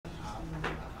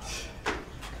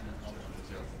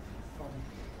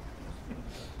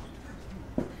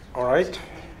All right.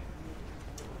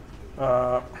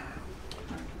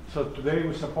 So today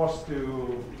we're supposed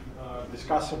to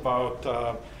discuss about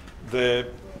the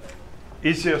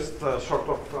easiest sort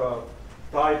of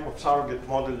type of surrogate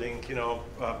modeling,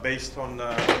 based on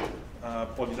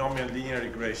polynomial linear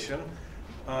regression.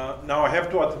 Now I have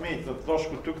to admit that those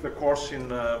who took the course in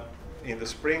the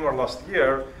spring or last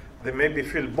year, they maybe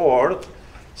feel bored.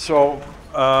 So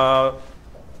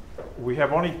we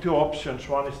have only two options.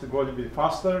 One is to go a little bit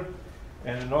faster,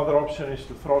 and another option is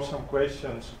to throw some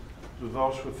questions to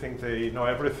those who think they know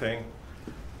everything,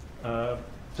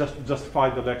 just to justify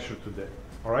the lecture today,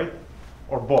 all right?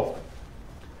 Or both.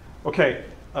 Okay,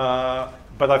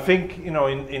 but I think,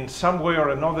 in some way or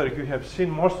another, you have seen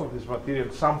most of this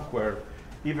material somewhere,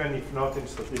 even if not in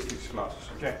statistics classes,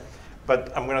 okay?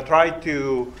 But I'm gonna try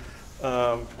to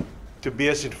be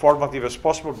as informative as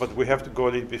possible, but we have to go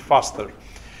a little bit faster.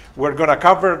 We're gonna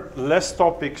cover less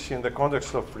topics in the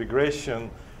context of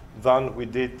regression than we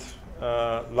did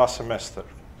last semester,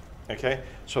 okay?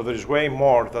 So there is way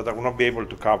more that I will not be able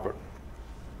to cover.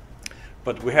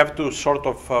 But we have to sort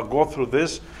of go through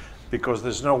this because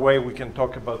there's no way we can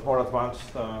talk about more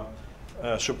advanced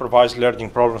supervised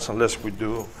learning problems unless we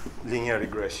do linear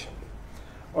regression.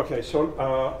 Okay, so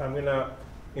I'm gonna,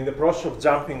 in the process of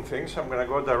jumping things, I'm gonna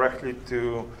go directly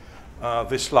to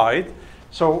this slide.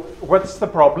 So what's the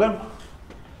problem?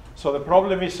 So the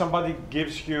problem is somebody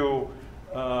gives you,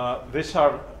 these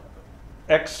are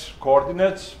x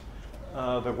coordinates,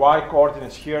 the y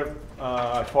coordinates here,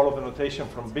 I follow the notation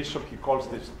from Bishop, he calls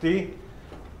this t,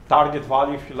 target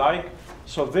value if you like.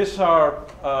 So these are,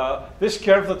 this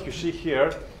curve that you see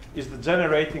here is the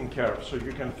generating curve. So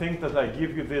you can think that I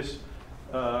give you this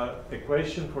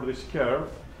equation for this curve,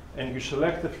 and you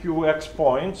select a few x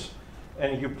points,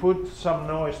 and you put some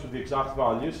noise to the exact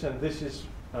values, and this is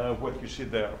what you see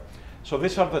there. So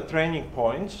these are the training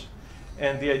points,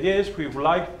 and the idea is we would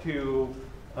like to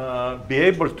be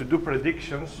able to do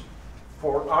predictions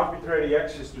for arbitrary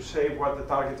x's to say what the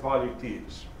target value t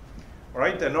is. All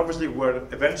right, and obviously we're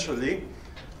eventually,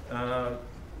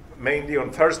 mainly on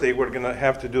Thursday, we're gonna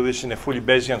have to do this in a fully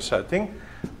Bayesian setting,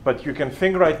 but you can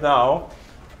think right now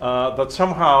that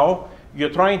somehow you're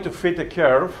trying to fit a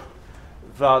curve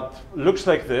that looks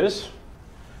like this.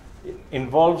 It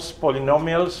involves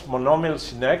polynomials,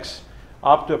 monomials in x,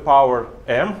 up to the power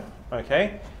m,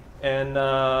 okay? And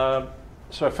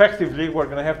so effectively, we're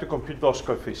gonna have to compute those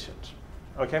coefficients,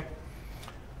 okay?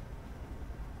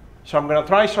 So I'm gonna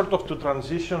try sort of to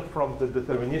transition from the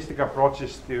deterministic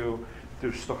approaches to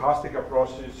stochastic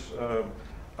approaches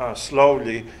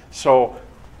slowly. So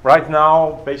right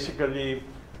now, basically,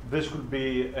 this would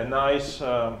be a nice,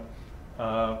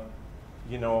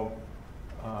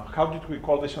 how did we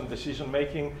call this on decision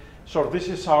making? So this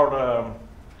is our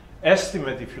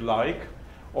estimate, if you like,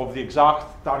 of the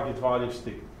exact target values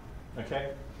t, okay?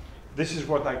 This is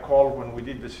what I call, when we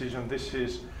did decision, this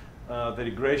is the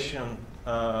regression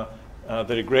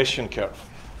curve.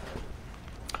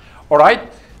 All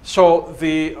right, so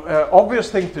the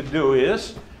obvious thing to do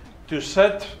is to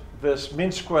set this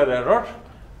mean square error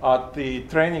at the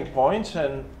training points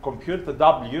and compute the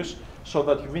w's so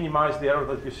that you minimize the error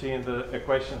that you see in the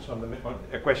equation on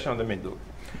the middle.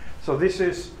 So this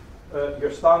is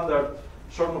your standard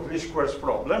sort of least squares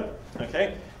problem,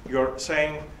 okay? You're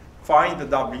saying find the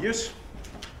w's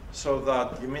so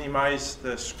that you minimize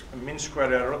the mean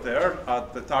square error there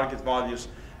at the target values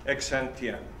xn,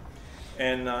 tn.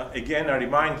 And again, I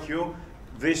remind you,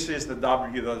 this is the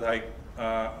w that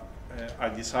I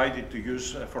decided to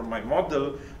use for my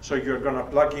model. So you're gonna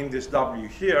plug in this w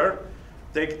here,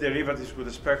 take derivatives with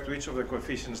respect to each of the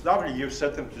coefficients w,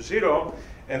 set them to 0,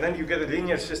 and then you get a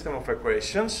linear system of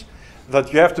equations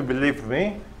that you have to believe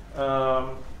me,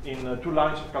 in 2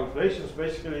 lines of calculations.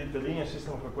 Basically, the linear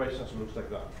system of equations looks like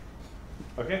that.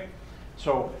 Okay?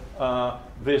 So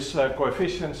this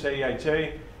coefficients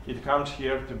aij, it comes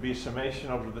here to be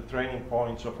summation over the training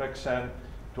points of xn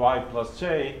to I plus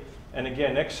j. And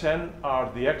again, xn are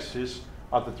the x's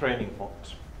at the training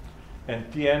points, and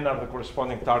tn are the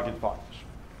corresponding target values.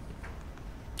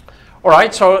 All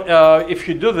right, so if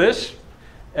you do this,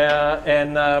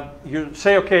 and you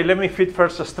say, okay, let me fit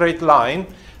first a straight line,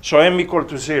 so m equal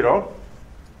to 0,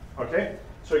 okay?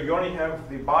 So you only have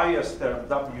the bias term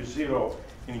w0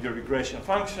 in your regression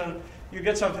function, you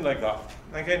get something like that.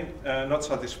 Again, not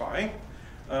satisfying.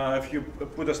 If you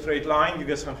put a straight line, you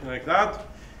get something like that.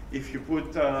 If you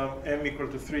put m equal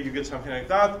to 3, you get something like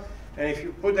that. And if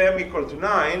you put m equal to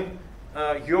 9,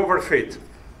 you overfit.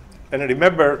 And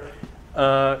remember,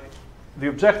 the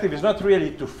objective is not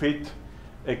really to fit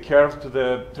a curve to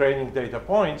the training data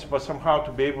points, but somehow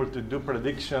to be able to do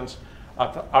predictions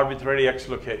at arbitrary x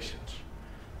locations.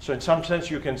 So in some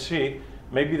sense, you can see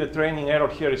maybe the training error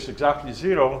here is exactly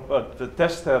 0, but the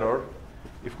test error,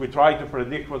 if we try to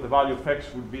predict what the value of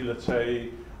x would be, let's say,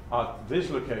 at this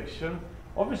location,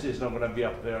 obviously it's not going to be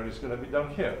up there, it's going to be down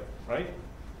here, right?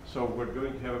 So we're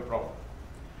going to have a problem.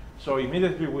 So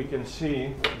immediately we can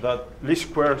see that least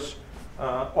squares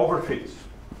overfits.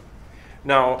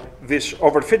 Now, this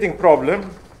overfitting problem,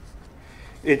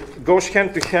 it goes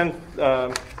hand to hand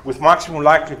with maximum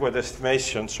likelihood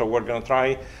estimation, so we're going to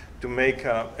try to make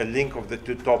a link of the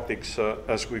two topics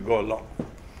as we go along.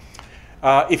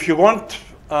 If you want,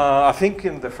 I think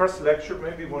in the first lecture,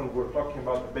 maybe when we're talking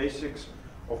about the basics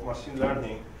of machine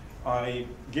learning, I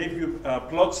gave you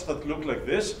plots that look like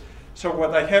this. So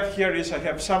what I have here is I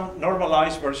have some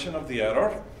normalized version of the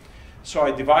error. So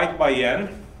I divide by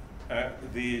n,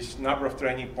 this number of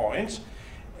training points,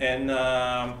 and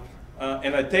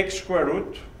I take square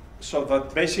root, so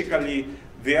that basically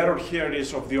the error here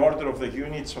is of the order of the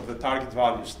units of the target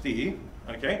values t.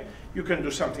 Okay, you can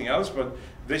do something else, but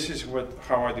this is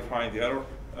how I define the error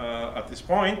at this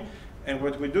point. And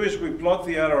what we do is we plot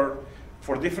the error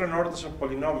for different orders of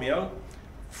polynomial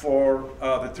for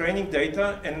the training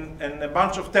data and a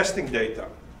bunch of testing data.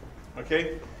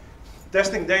 Okay,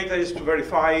 testing data is to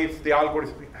verify if the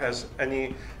algorithm has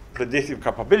any predictive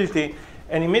capability,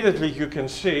 and immediately you can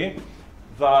see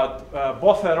that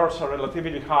both errors are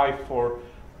relatively high for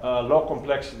low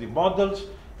complexity models.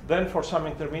 Then for some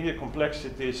intermediate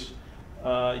complexities,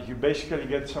 you basically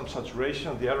get some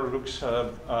saturation, the error looks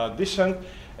decent,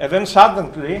 and then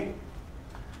suddenly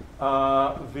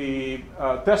the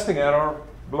testing error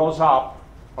blows up,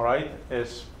 all right,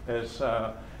 as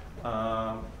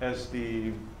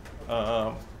the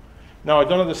now I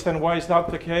don't understand why is that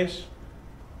the case.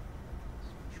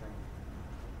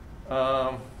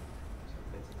 Huh?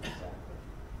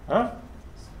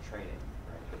 Training,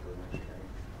 right?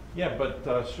 Yeah, but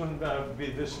shouldn't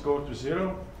this go to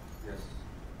 0? Yes.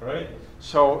 Right?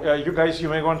 So you guys, you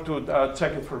may want to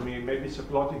check it for me. Maybe it's a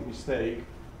plotting mistake,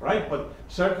 right? But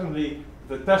certainly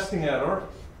the testing error,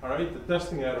 all right, the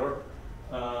testing error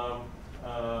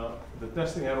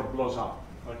blows up,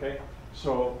 okay?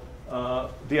 So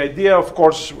the idea, of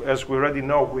course, as we already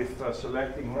know with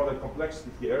selecting model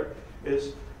complexity here,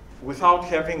 is without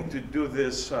having to do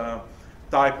this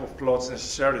type of plots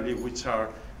necessarily, which are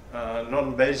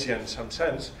non-Bayesian in some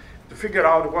sense, to figure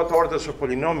out what orders of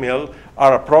polynomial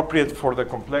are appropriate for the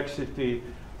complexity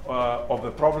of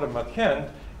the problem at hand.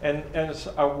 And as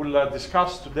I will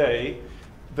discuss today,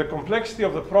 the complexity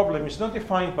of the problem is not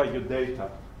defined by your data.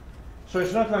 So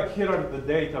it's not like here are the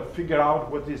data, figure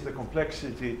out what is the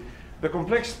complexity. The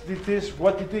complexity is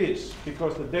what it is,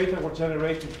 because the data were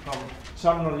generated from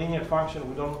some nonlinear function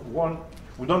we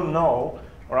don't know,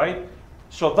 all right?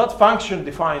 So that function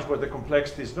defines what the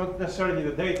complexity is, not necessarily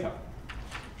the data.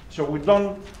 So we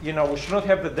don't, we should not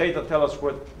have the data tell us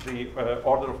what the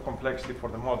order of complexity for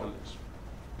the model is.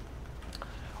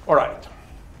 All right.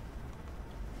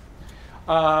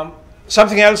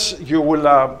 Something else you will,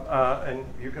 and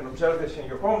you can observe this in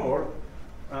your homework,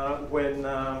 when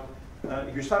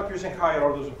you start using higher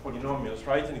orders of polynomials,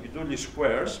 right, and you do least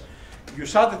squares, you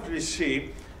suddenly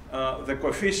see the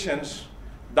coefficients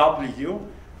W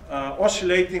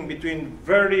oscillating between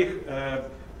very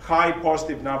high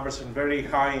positive numbers and very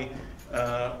high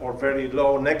or very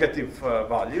low negative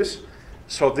values.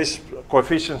 So these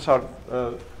coefficients are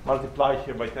multiplied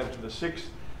here by 10 to the 6th.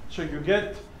 So you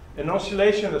get an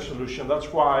oscillation in the solution.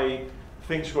 That's why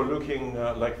things were looking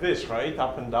like this, right?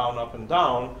 Up and down, up and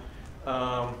down.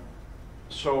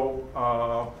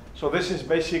 So this is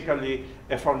basically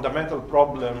a fundamental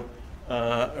problem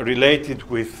related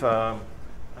with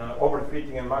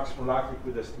overfitting and maximum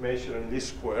likelihood estimation in least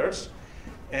squares.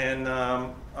 And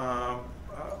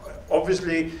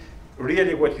obviously,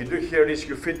 really what you do here is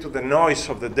you fit to the noise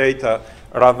of the data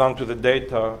rather than to the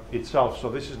data itself. So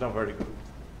this is not very good.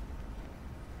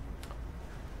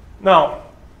 Now,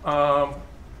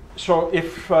 so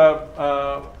if,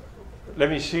 let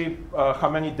me see how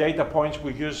many data points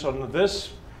we use on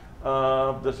this.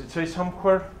 Does it say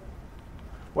somewhere?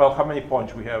 Well, how many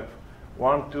points we have?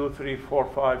 1, 2, 3, 4,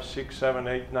 5, 6, 7,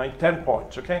 8, 9, 10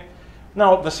 points, okay?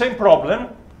 Now, the same problem,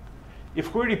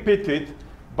 if we repeat it,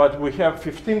 but we have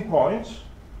 15 points,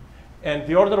 and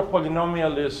the order of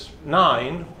polynomial is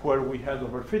 9, where we had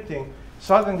overfitting,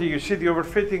 suddenly you see the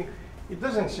overfitting, it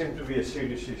doesn't seem to be a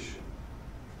serious issue,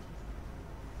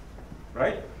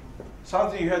 right?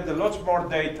 Suddenly you had lots more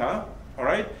data, all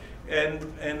right? And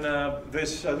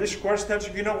this least squares tells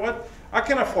you, you know what? I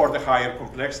can afford a higher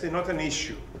complexity, not an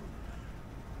issue.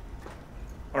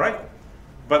 All right?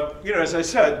 But as I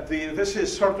said, this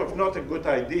is sort of not a good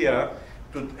idea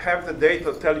to have the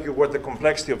data tell you what the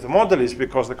complexity of the model is,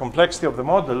 because the complexity of the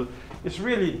model is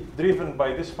really driven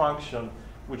by this function,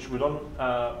 which we don't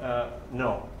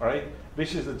know, right?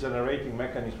 This is the generating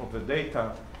mechanism of the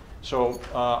data. So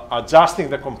adjusting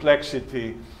the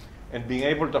complexity and being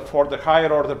able to afford a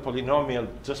higher order polynomial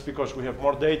just because we have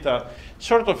more data,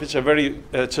 sort of it's a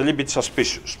little bit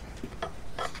suspicious.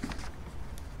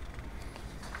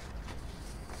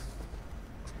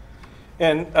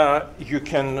 And you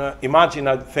can imagine,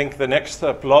 I think the next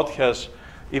plot has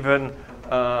even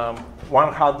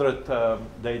 100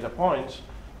 data points.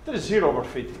 There is zero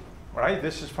overfitting, right?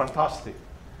 This is fantastic.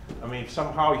 I mean, if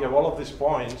somehow you have all of these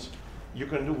points, you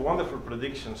can do wonderful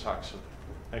predictions, actually,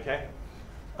 okay?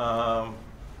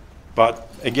 But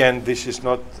again, this is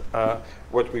not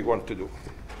what we want to do.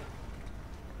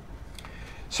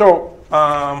 So,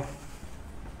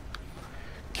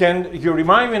 can you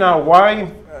remind me now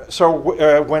why?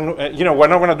 When we're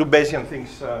not going to do Bayesian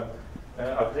things,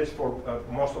 at least for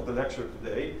most of the lecture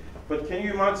today. But can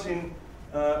you imagine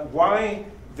why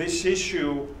this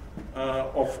issue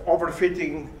of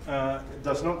overfitting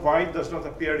does not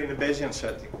appear in a Bayesian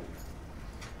setting?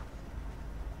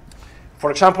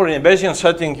 For example, in a Bayesian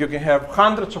setting, you can have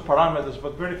hundreds of parameters,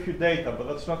 but very few data, but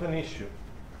that's not an issue.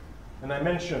 And I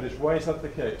mentioned this. Why is that the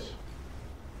case?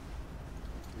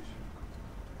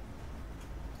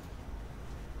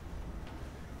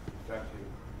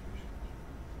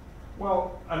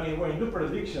 Well, I mean, when you do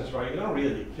predictions, right, you don't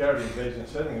really care in Bayesian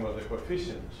setting about the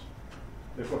coefficients.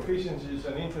 The coefficients is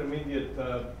an intermediate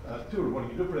tool. When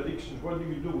you do predictions, what do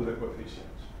you do with the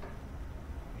coefficients?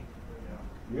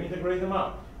 You integrate them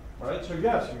out, right? So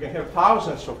yes, you can have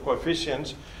thousands of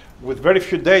coefficients with very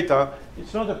few data.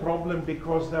 It's not a problem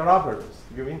because they're averages.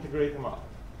 You integrate them out.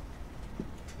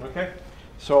 Okay?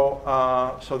 So,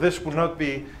 so this would not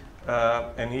be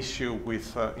an issue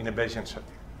with in a Bayesian setting.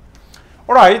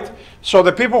 All right, so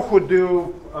the people who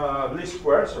do least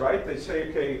squares, right, they say,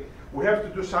 okay, we have to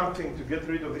do something to get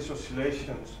rid of these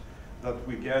oscillations that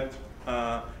we get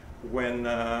when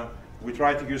we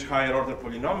try to use higher order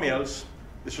polynomials,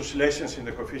 these oscillations in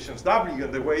the coefficients W,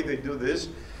 and the way they do this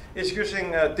is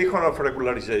using Tikhonov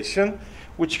regularization,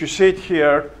 which you see it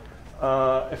here,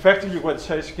 effectively what it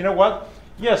says, you know what,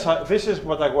 yes, this is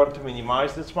what I want to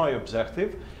minimize, that's my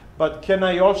objective, but can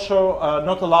I also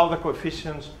not allow the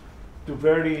coefficients to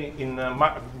vary in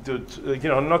magnitude,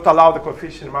 not allow the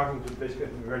coefficient magnitude basically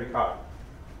to be very high.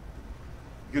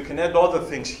 You can add other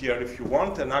things here if you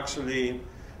want, and actually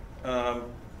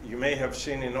you may have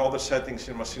seen in other settings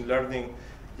in machine learning,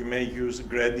 you may use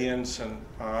gradients and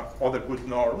other good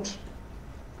norms.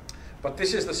 But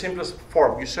this is the simplest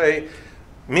form. You say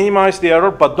minimize the error,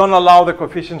 but don't allow the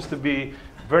coefficients to be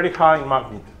very high in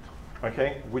magnitude,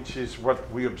 okay? Which is what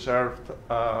we observed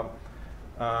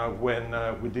when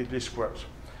we did least squares.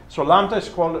 So lambda is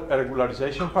called a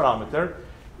regularization parameter.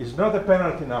 It's not a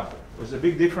penalty number. There's a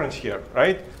big difference here,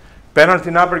 right? Penalty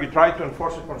number, you try to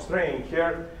enforce a constraint.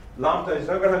 Here, lambda is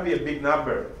not going to be a big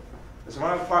number. As a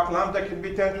matter of fact, lambda can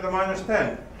be 10 to the minus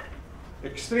 10.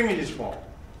 Extremely small,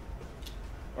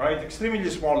 right? Extremely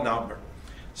small number.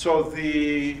 So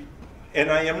and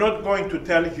I am not going to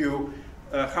tell you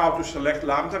how to select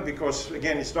lambda because,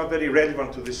 again, it's not very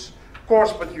relevant to this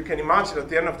course, but you can imagine at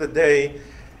the end of the day,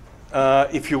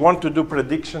 if you want to do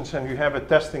predictions and you have a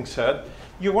testing set,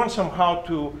 you want somehow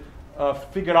to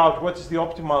figure out what is the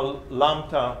optimal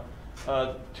lambda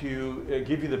to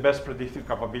give you the best predictive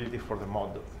capability for the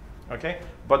model. Okay,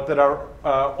 but there are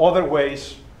other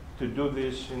ways to do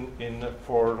this in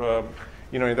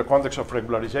the context of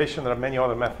regularization. There are many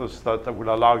other methods that will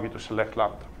allow you to select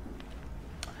lambda.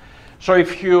 So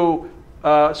if you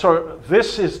so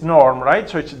this is norm, right?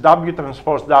 So it's W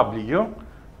transpose W.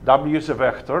 W is a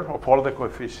vector of all the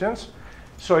coefficients.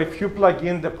 So if you plug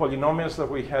in the polynomials that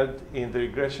we had in the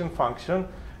regression function,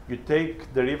 you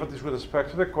take derivatives with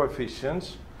respect to the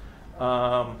coefficients,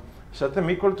 set them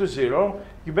equal to 0.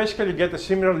 You basically get a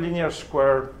similar linear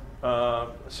square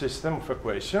system of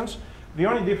equations. The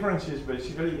only difference is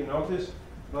basically, you notice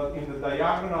that in the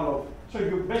diagonal of, so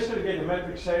you basically get a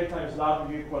matrix A times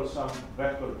W equals some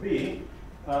vector B.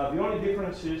 The only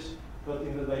difference is that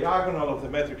in the diagonal of the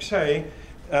matrix A,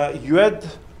 you add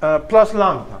plus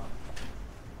lambda,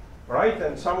 right?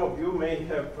 And some of you may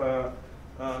have,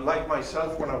 like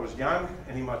myself when I was young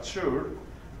and immature,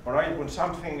 all right, when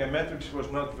a matrix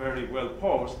was not very well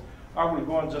posed, I would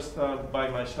go and just by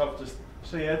myself, just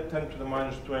say add 10 to the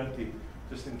minus 20,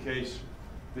 just in case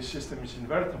this system is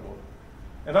invertible.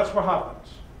 And that's what happens,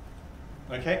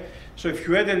 okay? So if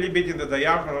you add a little bit in the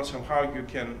diagonal, somehow you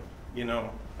can,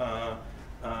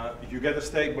 you get a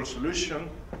stable solution,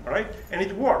 all right? And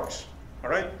it works, all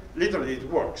right? Literally, it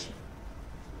works.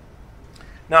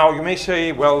 Now, you may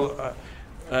say, well,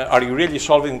 are you really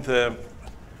solving the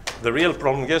real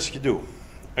problem? Yes, you do.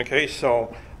 Okay,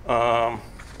 so, all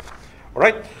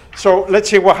right. So let's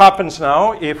see what happens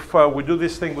now if we do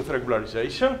this thing with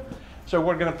regularization. So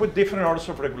we're going to put different orders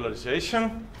of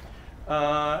regularization.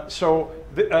 So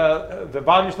the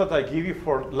values that I give you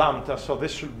for lambda, so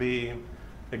this should be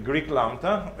a Greek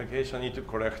lambda. Okay, so I need to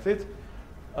correct it.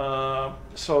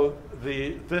 So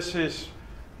this is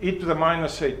e to the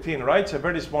minus 18, right? It's a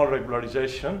very small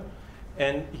regularization.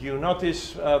 And you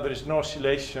notice there is no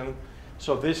oscillation.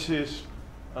 So this is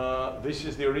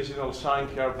the original sine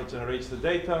curve that generates the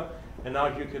data. And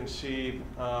now you can see,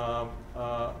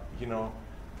 the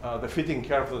fitting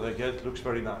curve that I get looks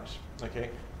very nice. Okay,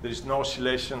 there is no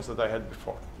oscillations that I had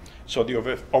before. So the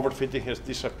overfitting has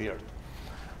disappeared.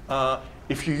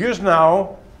 If you use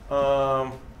now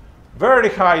very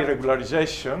high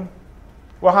regularization,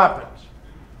 what happens?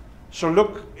 So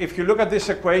look, if you look at this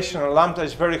equation and lambda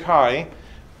is very high,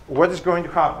 what is going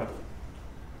to happen?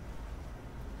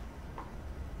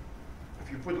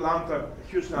 If you put lambda, a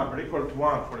huge number, equal to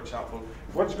 1, for example,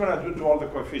 what's going to do to all the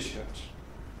coefficients?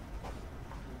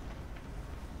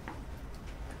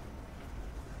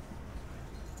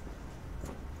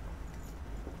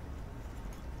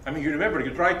 I mean, you remember,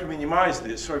 you try to minimize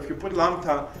this. So if you put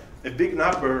lambda, a big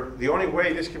number, the only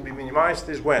way this can be minimized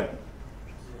is when?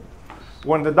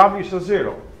 When the w's are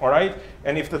 0, all right?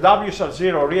 And if the w's are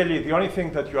 0, really the only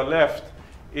thing that you are left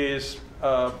is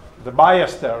the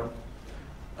bias term.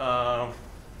 So,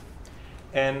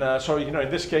 in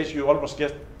this case, you almost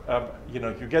get,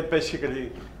 you get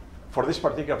basically, for this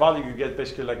particular value, you get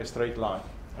basically like a straight line,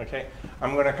 okay?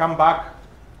 I'm going to come back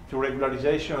to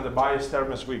regularization and the bias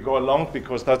term as we go along,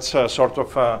 because that's sort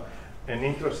of an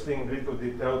interesting little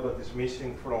detail that is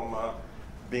missing from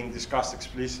being discussed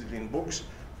explicitly in books.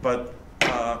 But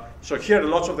so here,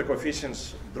 lots of the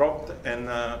coefficients dropped, and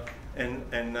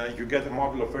you get a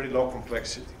model of very low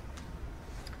complexity.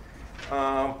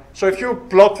 So if you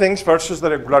plot things versus the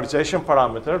regularization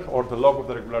parameter, or the log of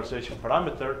the regularization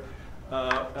parameter,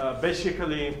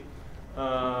 basically,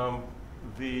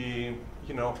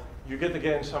 you get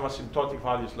again some asymptotic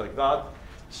values like that.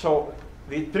 So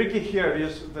the trick here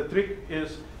is,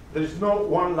 there is no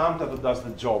one lambda that does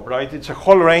the job, right? It's a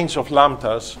whole range of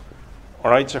lambdas,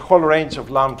 all right? It's a whole range of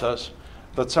lambdas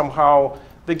that somehow,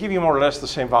 they give you more or less the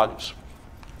same values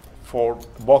for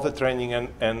both the training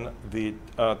and the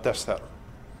test error.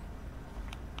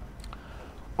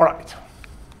 All right.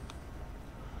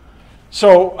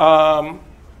 So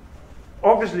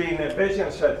obviously in a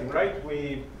Bayesian setting, right,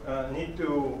 we need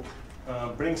to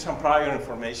bring some prior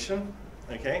information,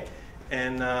 okay?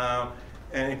 And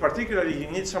in particular, you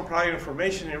need some prior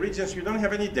information in regions you don't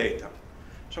have any data.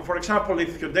 So for example,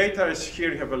 if your data is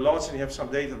here, you have a lots and you have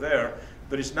some data there,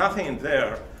 there is nothing in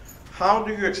there, how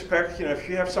do you expect, if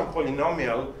you have some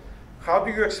polynomial, how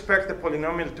do you expect the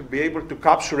polynomial to be able to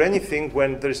capture anything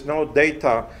when there is no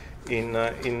data in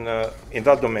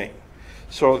that domain?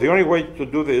 So the only way to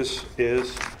do this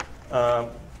is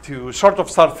to sort of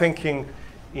start thinking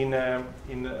in a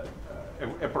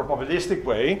probabilistic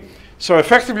way. So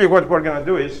effectively what we're going to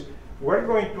do is we're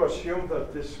going to assume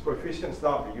that these coefficients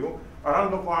W are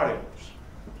random variables.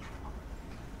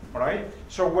 All right?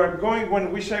 So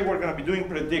when we say we're going to be doing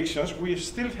predictions, we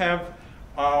still have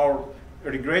our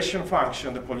regression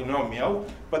function, the polynomial,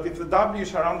 but if the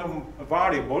W's are random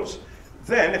variables,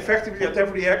 then effectively at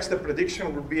every x, the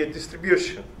prediction will be a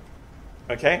distribution,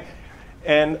 okay?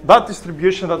 And that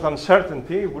distribution, that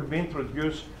uncertainty, will be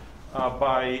introduced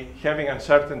by having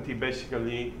uncertainty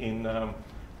basically in the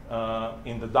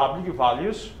W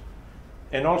values.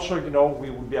 And also, we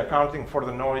will be accounting for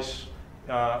the noise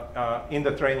in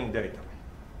the training data.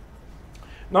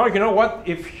 Now, you know what?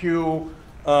 If you're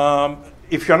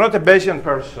not a Bayesian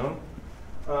person,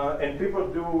 and people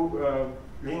do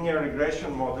linear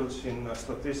regression models in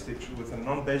statistics with a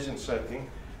non-Bayesian setting,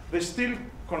 they still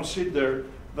consider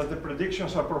that the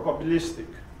predictions are probabilistic.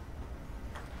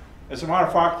 As a matter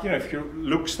of fact, if you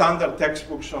look standard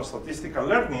textbooks on statistical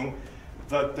learning,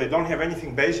 that they don't have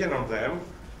anything Bayesian on them,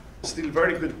 still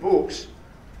very good books,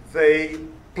 they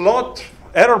plot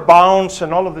error bounds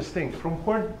and all of these things. From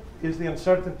where is the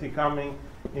uncertainty coming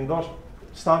in those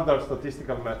standard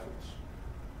statistical methods?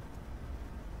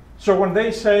 So when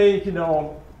they say,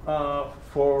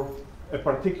 for a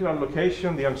particular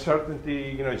location, the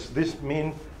uncertainty, is this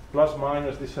mean plus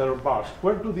minus these error bars.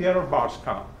 Where do the error bars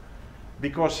come?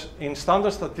 Because in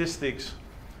standard statistics,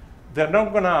 they're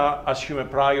not going to assume a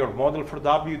prior model for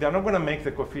W. They're not going to make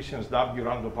the coefficients W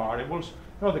random variables.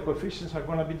 No, the coefficients are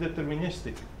going to be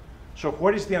deterministic. So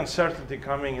where is the uncertainty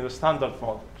coming in the standard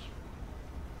models?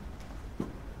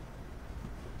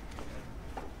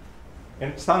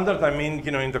 And standard, I mean,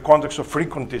 in the context of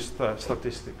frequentist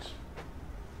statistics.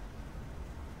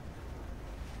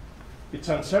 It's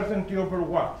uncertainty over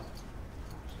what?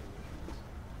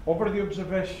 Over the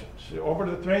observations, over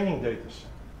the training data set.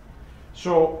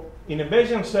 So in a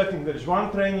Bayesian setting, there is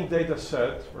one training data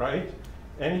set, right?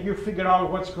 And you figure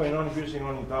out what's going on using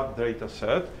only that data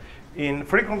set. In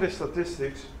frequentist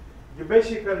statistics, you're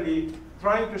basically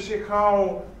trying to see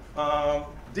how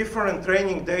different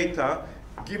training data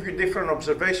give you different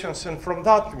observations, and from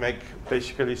that you make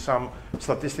basically some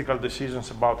statistical decisions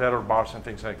about error bars and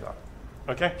things like that.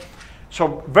 Okay?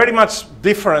 So very much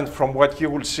different from what you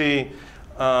will see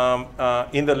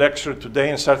in the lecture today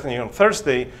and certainly on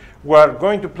Thursday. We're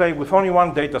going to play with only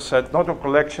one data set, not a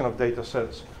collection of data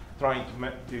sets trying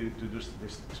to do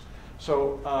statistics.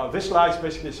 So this slide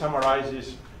basically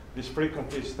summarizes this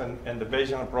frequentist and the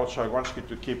Bayesian approach, so I want you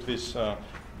to keep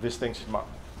these things in mind.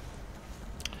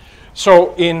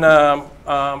 So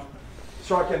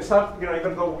so I can start,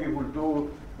 even though we will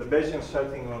do the Bayesian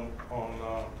setting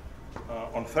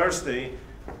on Thursday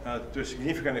to a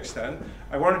significant extent,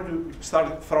 I wanted to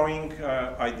start throwing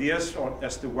ideas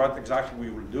as to what exactly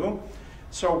we will do.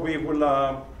 So we will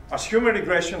assume a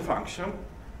regression function,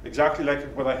 exactly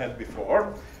like what I had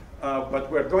before, but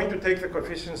we're going to take the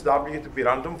coefficients W to be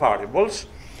random variables,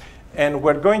 and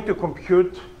we're going to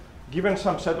compute, given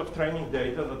some set of training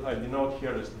data that I denote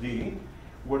here as D,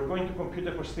 we're going to compute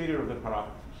the posterior of the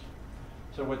parameters.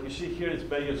 So what you see here is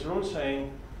Bayes' rule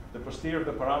saying the posterior of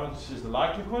the parameters is the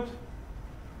likelihood,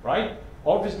 right?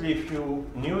 Obviously, if you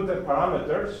knew the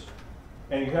parameters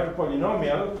and you have a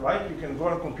polynomial, right, you can go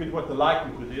and compute what the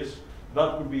likelihood is.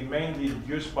 That would be mainly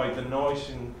induced by the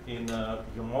noise in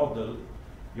your model.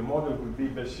 Your model would be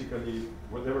basically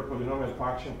whatever polynomial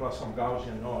function plus some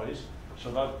Gaussian noise.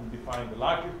 So that would define the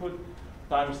likelihood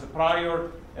times the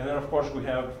prior. And then, of course, we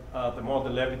have the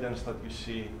model evidence that you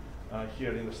see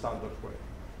here in the standard way.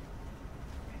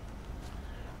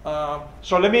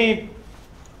 So let me,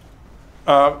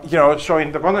 so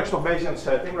in the context of Bayesian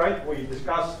setting, right, we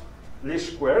discuss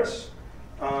least squares.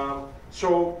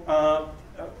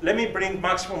 Let me bring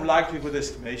maximum likelihood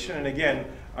estimation. And again,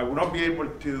 I will not be able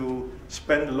to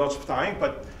spend lots of time,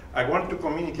 but I want to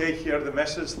communicate here the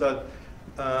message that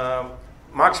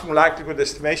maximum likelihood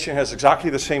estimation has exactly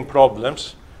the same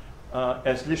problems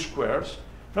as least squares.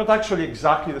 Not actually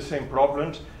exactly the same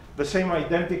problems, the same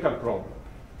identical problem.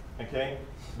 Okay?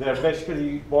 They're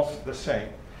basically both the same.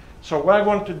 So what I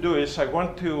want to do is I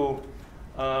want to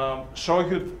show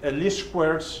you a least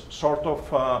squares sort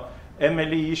of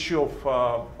MLE issue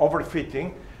of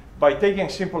overfitting by taking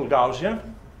simple Gaussian.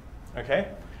 Okay?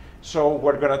 So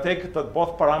we're going to take that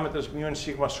both parameters mu and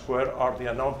sigma square are the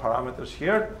unknown parameters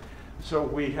here. So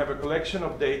we have a collection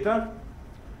of data.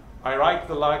 I write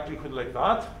the likelihood like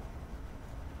that.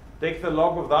 Take the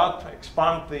log of that,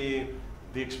 expand the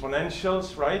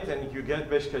exponentials, right? And you get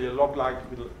basically a log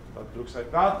likelihood that looks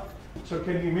like that. So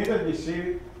can you immediately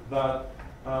see that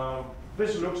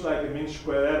this looks like a mean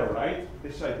square error, right?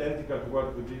 This is identical to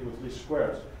what we did with least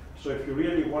squares. So if you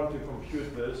really want to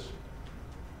compute this,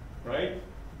 right?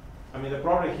 I mean, the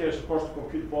problem here is, of course, to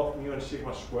compute both mu and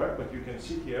sigma squared, but you can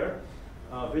see here,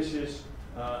 this is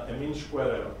a mean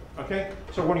square error, okay?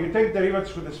 So when you take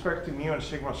derivatives with respect to mu and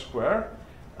sigma square,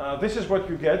 this is what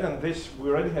you get, and this, we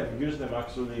already have used them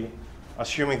actually,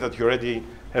 assuming that you already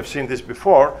have seen this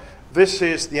before. This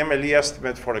is the MLE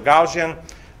estimate for a Gaussian.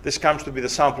 This comes to be the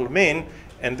sample mean,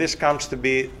 and this comes to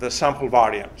be the sample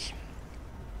variance.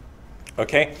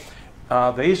 Okay?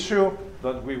 The issue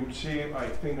that we would see, I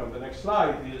think, on the next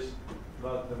slide is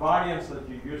that the variance that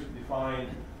you use to define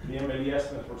the MLE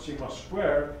estimate for sigma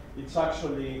squared, it's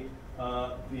actually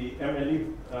the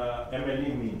MLE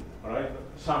mean, all right?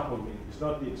 Sample mean. It's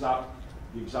not the exact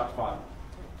value.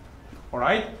 All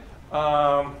right?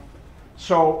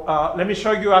 Let me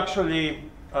show you actually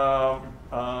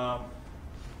an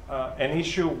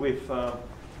issue with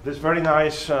this very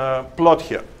nice plot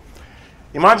here.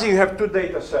 Imagine you have two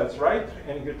data sets, right?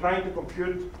 And you're trying to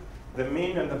compute the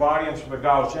mean and the variance of a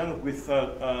Gaussian with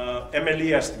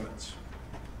MLE estimates.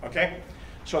 Okay?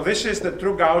 So this is the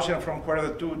true Gaussian from where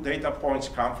the two data points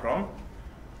come from,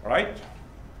 right?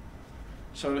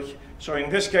 So in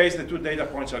this case, the two data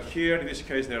points are here. In this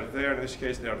case, they're there. In this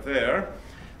case, they're there.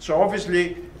 So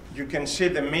obviously, you can see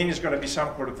the mean is going to be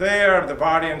somewhere there. The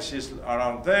variance is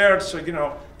around there. So,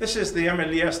 this is the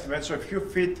MLE estimate. So if you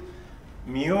fit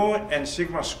mu and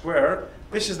sigma square,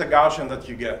 this is the Gaussian that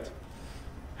you get.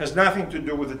 Has nothing to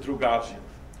do with the true Gaussian.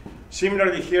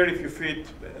 Similarly here, if you fit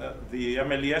the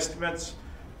MLE estimates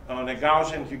on a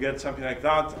Gaussian, you get something like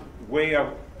that, way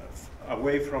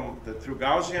away from the true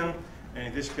Gaussian, and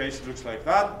in this case it looks like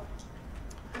that.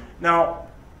 Now,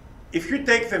 if you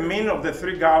take the mean of the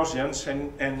three Gaussians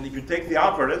and you take the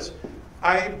average,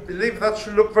 I believe that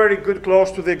should look very good,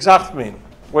 close to the exact mean.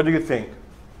 What do you think?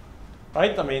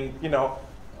 Right? I mean, you know,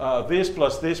 this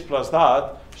plus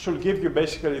that should give you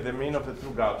basically the mean of the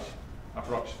true Gaussian,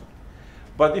 approximately.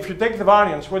 But if you take the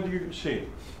variance, what do you see?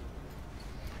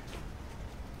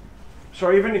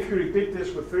 So even if you repeat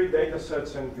this with 3 data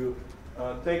sets and you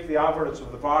take the average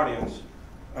of the variance,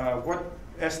 what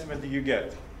estimate do you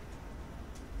get?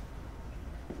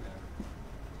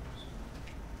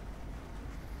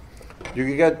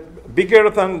 You get bigger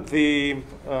than the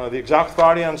exact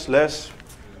variance, less?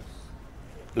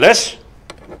 Less?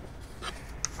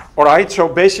 All right, so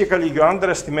basically you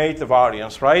underestimate the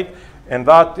variance, right? And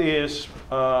that is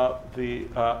the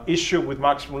issue with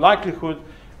maximum likelihood,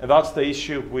 and that's the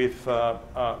issue with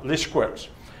least squares.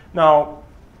 Now,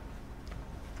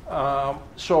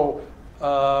 so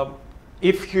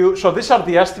these are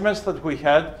the estimates that we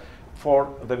had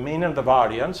for the mean and the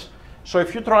variance. So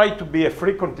if you try to be a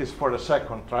frequentist for a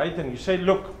second, right, and you say,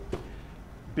 look,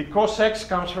 because x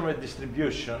comes from a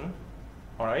distribution,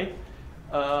 all right,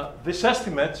 these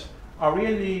estimates are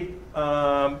really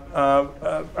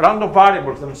random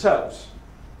variables themselves.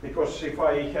 Because if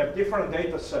I have different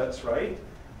data sets, right,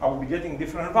 I will be getting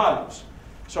different values.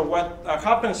 So what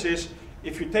happens is,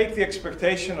 if you take the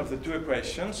expectation of the two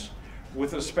equations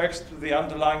with respect to the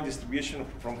underlying distribution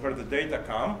from where the data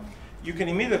come, you can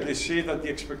immediately see that the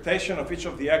expectation of each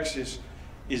of the x's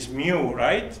is mu,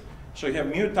 right? So you have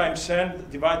mu times n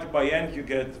divided by n, you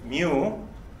get mu.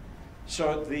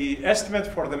 So the estimate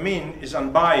for the mean is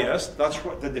unbiased. That's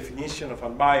what the definition of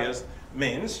unbiased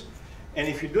means. And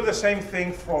if you do the same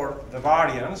thing for the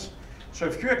variance, so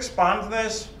if you expand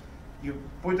this, you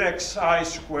put xi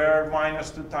squared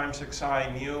minus 2 times xi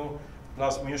mu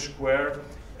plus mu squared,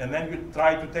 and then you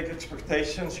try to take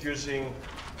expectations using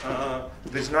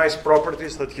these nice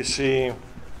properties that you see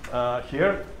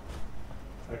here.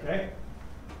 Okay.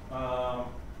 All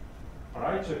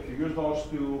right. So if you use those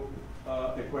two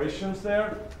equations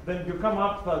there, then you come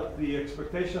up that the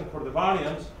expectation for the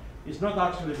variance is not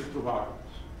actually the true variance.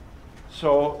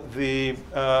 So the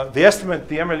estimate,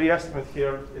 the MLE estimate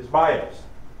here is biased.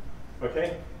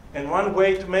 Okay. And one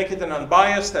way to make it an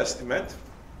unbiased estimate,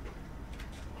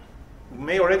 we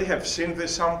may already have seen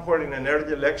this somewhere in an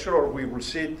earlier lecture, or we will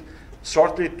see it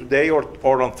shortly today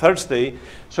or on Thursday.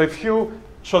 So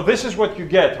so this is what you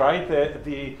get, right?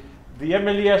 The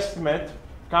MLE estimate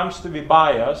comes to be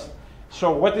biased.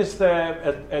 So what is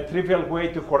a trivial way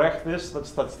to correct this that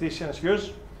statisticians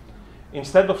use?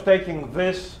 Instead of taking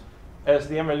this as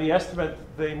the MLE estimate,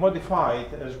 they modify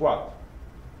it as what?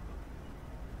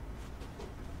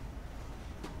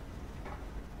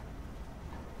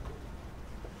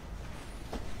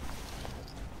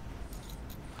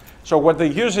 So what they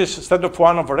use is, instead of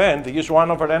 1 over n, they use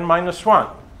 1 over n minus 1.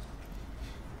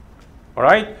 All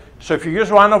right? So if you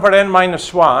use 1 over n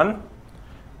minus 1,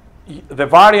 the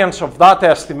variance of that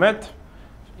estimate,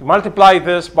 you multiply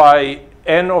this by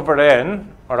n over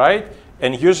n, all right?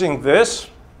 And using this,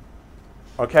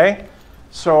 okay?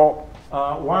 So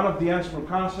 1 of the n's will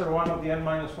cancel, 1 of the n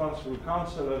minus 1's will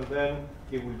cancel, and then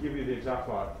it will give you the exact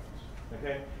variance,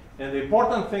 okay? And the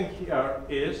important thing here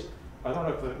is, I don't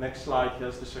know if the next slide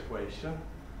has this equation.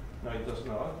 No, it does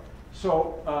not.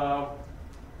 So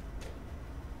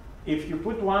if you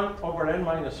put 1 over n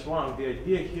minus 1, the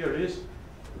idea here is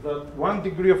that 1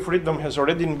 degree of freedom has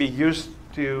already been used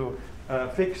to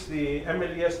fix the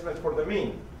MLE estimate for the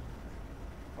mean.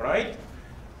 All right?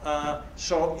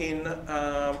 So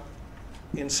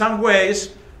in some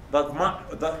ways,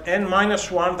 that n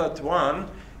minus 1, that 1,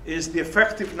 is the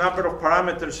effective number of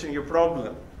parameters in your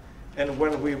problem. And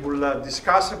when we will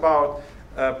discuss about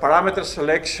parameter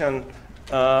selection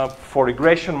for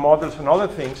regression models and other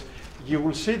things, you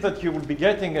will see that you will be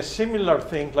getting a similar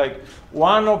thing like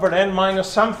 1 over n minus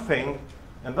something,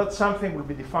 and that something will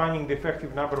be defining the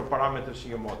effective number of parameters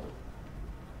in your model.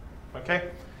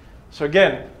 Okay? So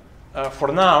again, for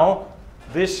now,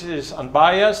 this is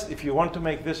unbiased. If you want to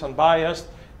make this unbiased,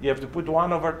 you have to put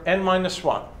 1 over n minus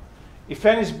 1. If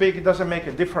n is big, it doesn't make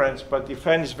a difference, but if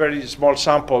n is very small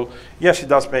sample, yes, it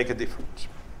does make a difference.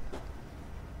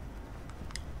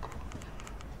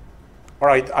 All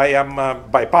right, I am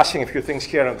bypassing a few things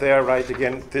here and there, right?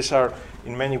 Again, these are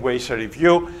in many ways a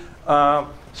review.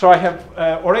 So I have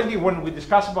already, when we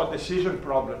discuss about decision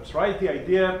problems, right? The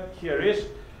idea here is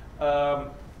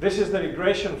this is the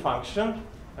regression function,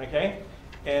 okay?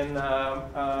 And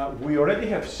we already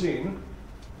have seen,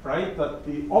 right, that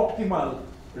the optimal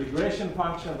regression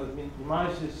function that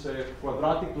minimizes a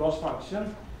quadratic loss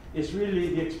function is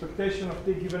really the expectation of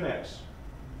t given x.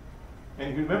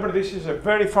 And remember, this is a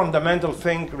very fundamental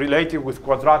thing related with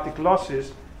quadratic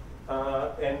losses.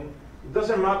 And it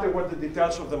doesn't matter what the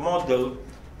details of the model,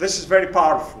 this is very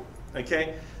powerful,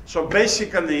 okay? So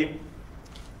basically,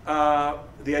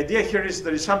 the idea here is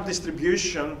there is some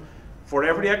distribution for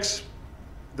every x.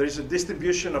 There is a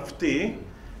distribution of t.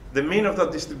 The mean of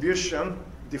that distribution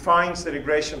defines the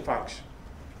regression function,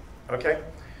 okay?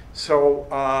 So,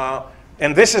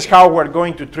 and this is how we're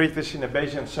going to treat this in a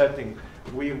Bayesian setting.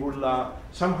 We will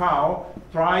somehow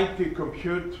try to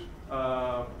compute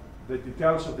the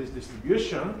details of this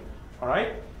distribution, all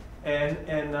right? And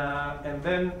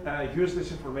then use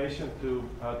this information to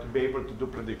be able to do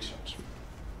predictions.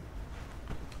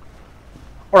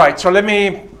 All right, so let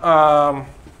me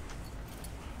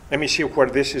see where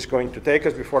this is going to take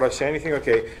us before I say anything.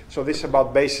 Okay, so this is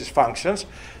about basis functions.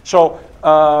 So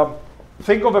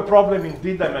think of a problem in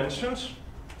d dimensions,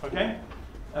 okay?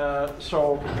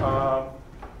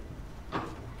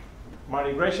 My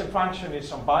regression function is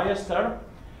some bias term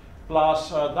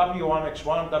plus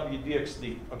w1x1,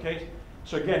 wdxd, okay?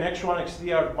 So again, x1,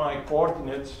 xd are my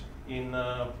coordinates in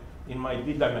my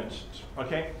d dimensions,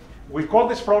 okay? We call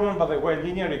this problem, by the way,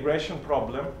 linear regression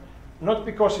problem, not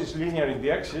because it's linear in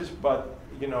the x's, but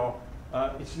you know,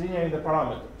 it's linear in the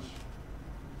parameters,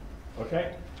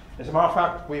 okay? As a matter of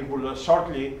fact, we will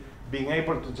shortly being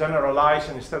able to generalize,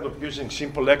 and instead of using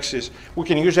simple x's, we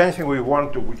can use anything we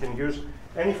want to. We can use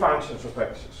any functions of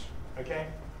x's, okay?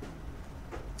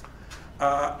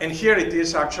 And here it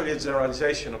is actually a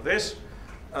generalization of this.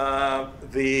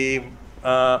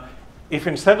 If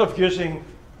instead of using,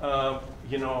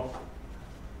 you know,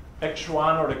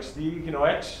 x1 or xd, you know,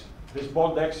 x, this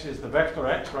bold x is the vector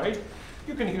x, right?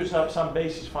 You can use some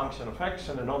basis function of x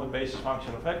and another basis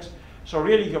function of x. So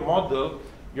really your model,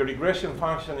 your regression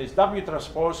function is w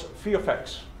transpose phi of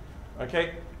x,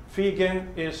 okay? Phi again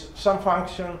is some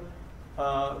function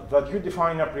that you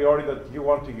define a priori that you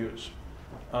want to use.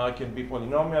 Can be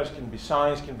polynomials, can be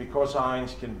sines, can be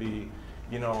cosines, can be,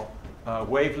 you know,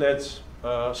 wavelets,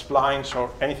 splines, or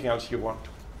anything else you want.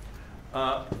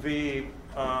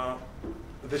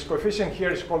 This coefficient here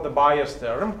is called the bias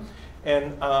term.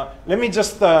 And let me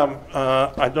just,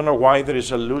 I don't know why there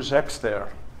is a loose x there.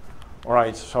 All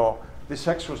right, so this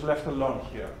x was left alone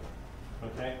here,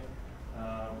 okay?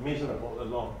 Miserable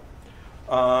alone.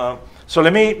 So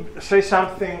let me say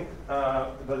something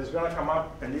that is going to come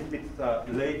up a little bit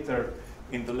later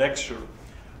in the lecture.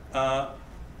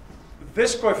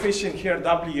 This coefficient here,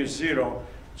 W0,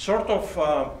 sort of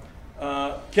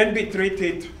can be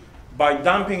treated by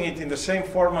dumping it in the same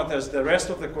format as the rest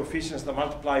of the coefficients that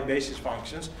multiply basis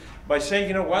functions by saying,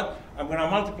 you know what, I'm going to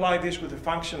multiply this with a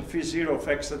function phi0 of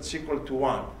x that's equal to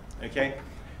 1, okay?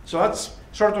 So that's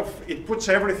sort of, it puts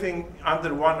everything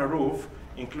under one roof,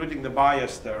 including the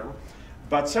bias term.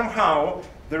 But somehow,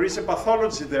 there is a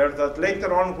pathology there that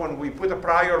later on, when we put a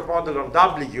prior model on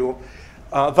W,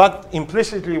 that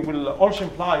implicitly will also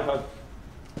imply that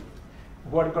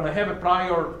we're going to have a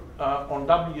prior on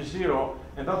W0,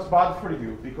 and that's bad for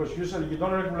you, because usually you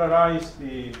don't regularize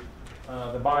the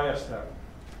bias term.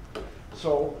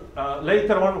 So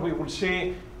later on, we will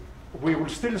see, we will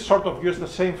still sort of use the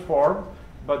same form,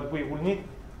 but we will need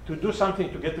to do something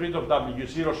to get rid of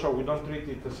W0 so we don't treat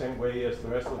it the same way as the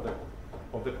rest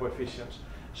of the coefficients.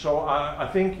 So I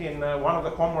think in one of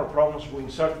the common problems we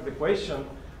inserted the equation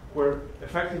where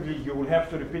effectively you will have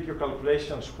to repeat your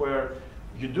calculations where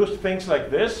you do things like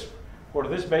this, where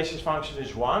this basis function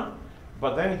is 1,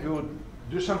 but then you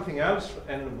do something else,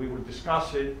 and we will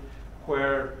discuss it,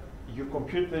 where you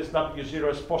compute this W0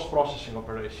 as post-processing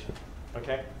operation,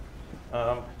 okay?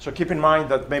 So keep in mind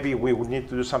that maybe we would need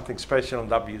to do something special on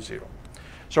W0.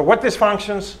 So what these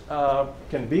functions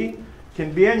can be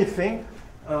anything,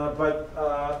 but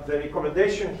the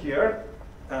recommendation here,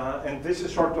 and this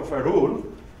is sort of a rule,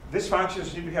 these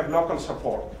functions need to have local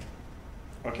support,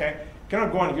 okay? You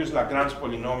cannot go and use Lagrange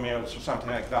polynomials or something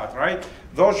like that, right?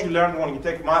 Those you learn when you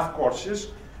take math courses.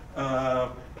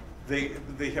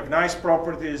 They have nice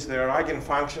properties, they're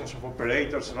eigenfunctions of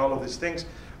operators and all of these things,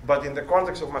 but in the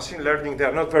context of machine learning, they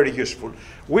are not very useful.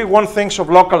 We want things of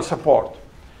local support.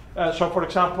 So for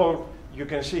example, you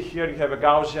can see here you have a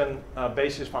Gaussian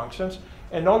basis functions,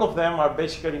 and all of them are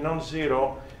basically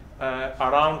non-zero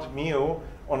around mu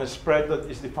on a spread that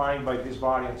is defined by this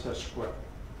variance S squared.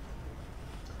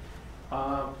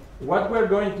 What we're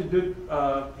going to do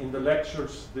in the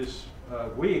lectures this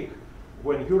week,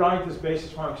 when you write these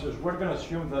basis functions, we're going to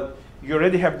assume that you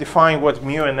already have defined what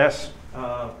mu and s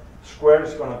squared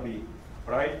is going to be,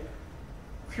 right?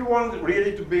 If you want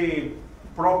really to be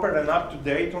proper and up to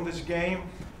date on this game,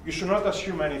 you should not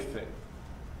assume anything,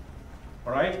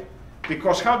 all right?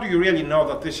 Because how do you really know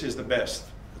that this is the best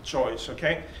choice,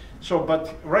 okay? So,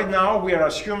 but right now we are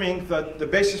assuming that the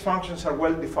basis functions are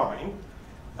well defined.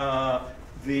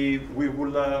 We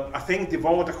will, I think,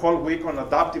 devote a whole week on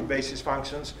adaptive basis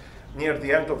functions near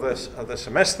the end of the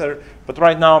semester, but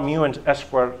right now mu and s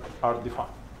squared are defined.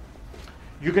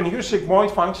 You can use sigmoid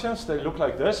functions. They look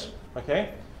like this,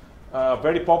 okay?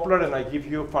 Very popular, and I give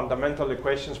you fundamental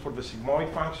equations for the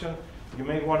sigmoid function. You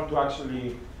may want to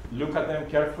actually look at them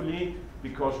carefully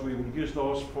because we will use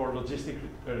those for logistic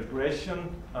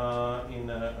regression in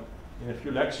a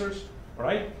few lectures, all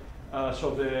right?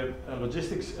 So the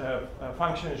logistics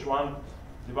function is 1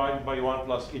 divided by 1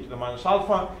 plus e to the minus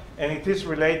alpha, and it is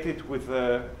related with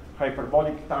the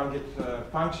hyperbolic tangent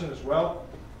function as well.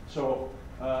 So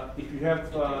if you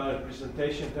have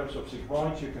representation in terms of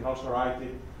sigmoids, you can also write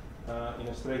it in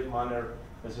a straight manner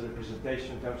as a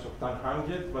representation in terms of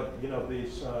tangent, but you know,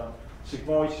 these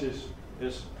sigmoids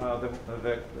is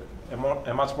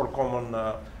a much more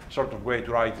common sort of way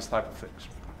to write this type of things.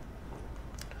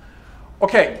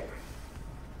 Okay.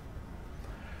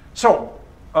 So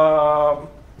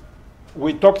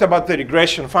we talked about the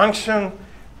regression function,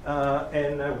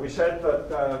 and we said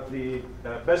that the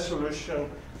best solution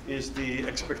is the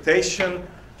expectation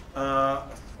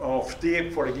of t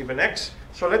for a given x.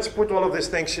 So let's put all of these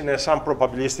things in some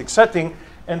probabilistic setting,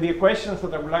 and the equations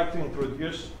that I would like to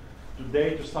introduce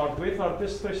today to start with are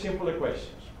these three simple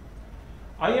equations.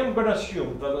 I am going to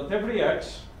assume that at every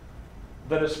x,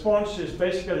 the response is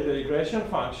basically the regression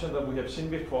function that we have seen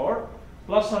before,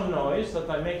 plus some noise that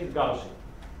I make it Gaussian.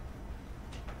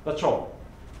 That's all.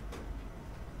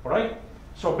 All right?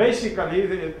 So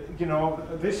basically, you know,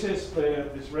 this is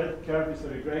this red curve is the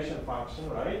regression function,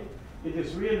 right? It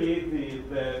is really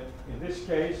in this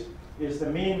case, is the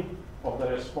mean of the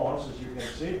response, as you can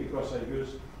see, because I use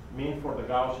mean for the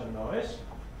Gaussian noise.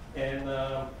 And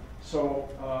so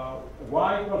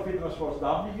y equal phi transpose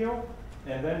w,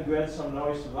 and then you add some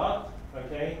noise to that,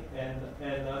 okay? And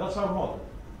that's our model.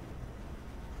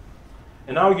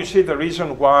 And now you see the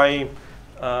reason why,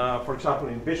 for example,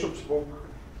 in Bishop's book,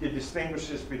 he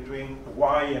distinguishes between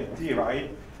y and t,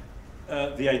 right?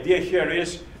 The idea here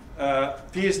is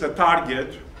t is the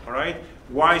target, all right?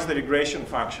 Y is the regression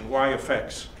function, y of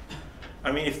x.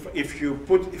 I mean, if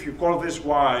you call this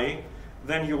y,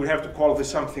 then you would have to call this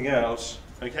something else,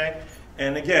 okay?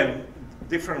 And again,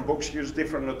 different books use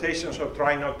different notations, so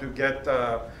try not to get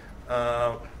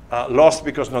lost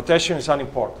because notation is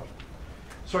unimportant.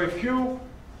 So if you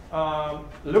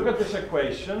look at this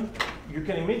equation, you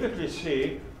can immediately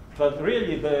see that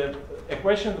really the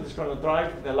equation that is going to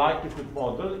drive the likelihood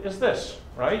model is this,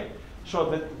 right? So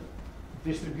the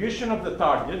distribution of the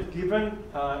target given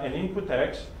an input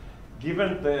x,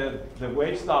 given the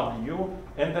weights w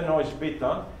and the noise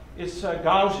beta, is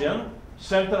Gaussian,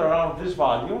 centered around this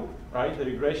value, right, the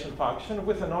regression function,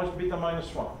 with a noise beta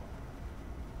minus 1,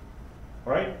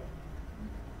 right?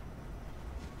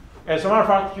 As a matter of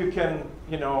fact, you can,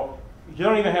 you know, you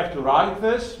don't even have to write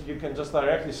this. You can just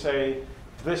directly say,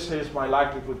 this is my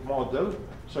likelihood model.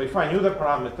 So if I knew the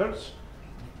parameters,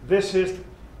 this is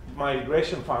my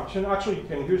regression function. Actually, you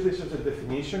can use this as a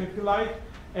definition if you like,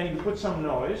 and you put some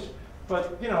noise.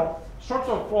 But, you know, sort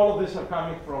of all of this are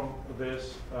coming from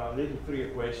this little three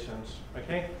equations,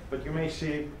 okay? But you may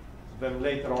see them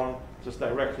later on just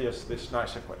directly as this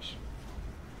nice equation.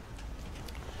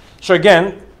 So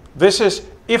again, this is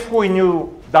if we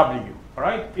knew W, all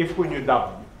right? If we knew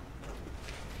W.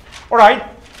 All right,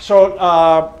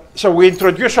 so, so we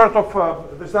introduce sort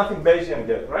of, there's nothing Bayesian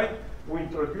yet, right? We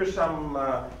introduce some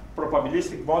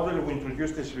probabilistic model, we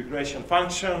introduce this regression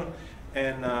function,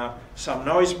 and some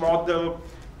noise model,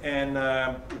 and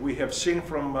we have seen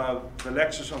from the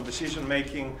lectures on decision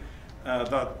making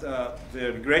that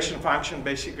the regression function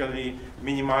basically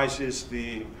minimizes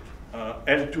the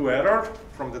L2 error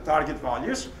from the target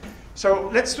values. So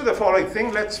let's do the following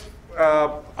thing. Let's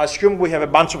assume we have a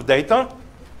bunch of data.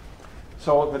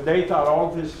 So the data are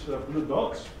all these blue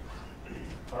dots,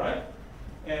 all right?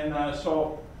 And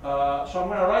so I'm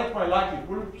going to write my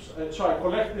likelihood. So I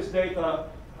collect this data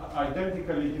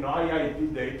identically, you know,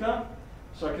 IID data.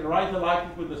 So I can write the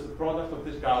likelihood as the product of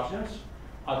these Gaussians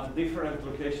at the different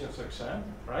locations xn,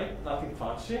 right? Nothing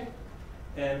fancy.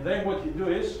 And then what you do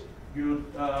is,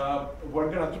 we're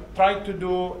going to try to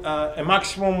do a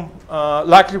maximum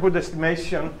likelihood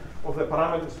estimation of the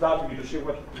parameters W to see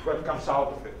what comes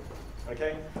out of it.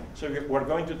 Okay, so we're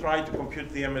going to try to compute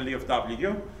the MLE of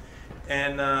W.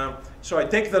 And so I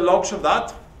take the logs of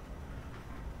that.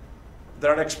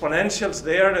 There are exponentials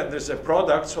there, and there's a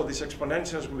product, so these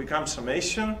exponentials will become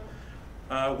summation.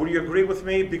 Will you agree with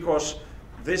me? Because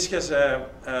this has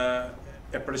a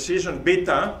precision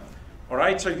beta, all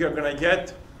right? So you're going to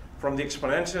get, from the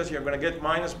exponentials, you're going to get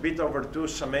minus beta over 2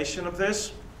 summation of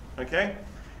this, okay?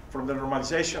 From the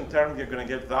normalization term, you're going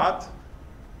to get that.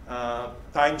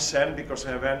 Times n, because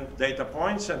I have n data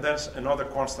points, and there's another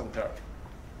constant term.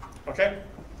 Okay?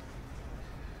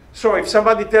 So if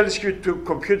somebody tells you to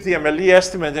compute the MLE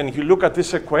estimate and you look at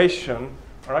this equation,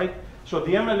 all right? So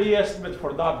the MLE estimate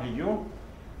for W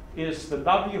is the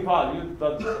W value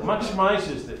that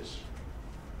maximizes this.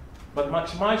 But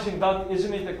maximizing that,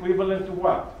 isn't it equivalent to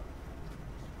what?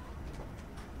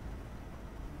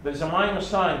 There's a minus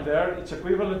sign there. It's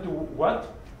equivalent to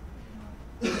what?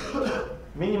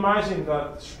 Minimizing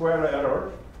that square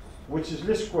error, which is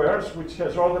least squares, which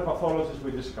has all the pathologies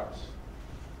we discussed.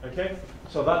 Okay?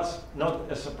 So that's not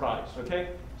a surprise. Okay?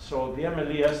 So the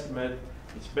MLE estimate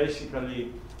is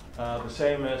basically the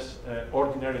same as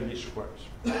ordinary least squares.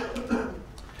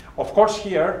 Of course,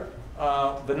 here,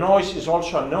 the noise is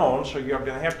also unknown, so you're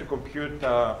going to have to compute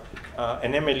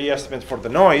an MLE estimate for the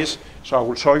noise. So I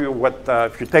will show you what,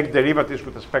 if you take derivatives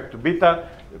with respect to beta,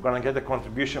 you're going to get a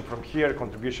contribution from here, a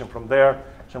contribution from there.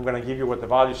 So I'm going to give you what the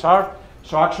values are.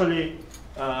 So actually,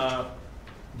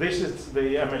 this is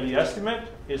the MLE estimate,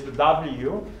 is the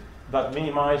W that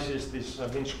minimizes this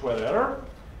mean square error.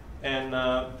 And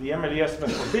the MLE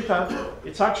estimate for beta,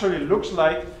 it actually looks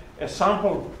like a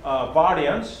sample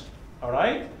variance, all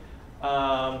right?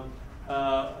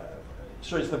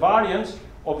 So it's the variance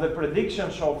of the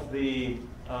predictions of the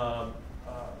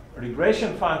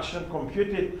regression function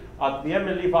computed at the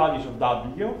MLE values of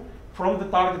W from the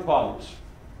target values.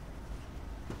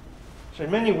 So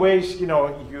in many ways,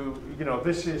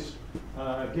 this is,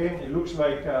 again, it looks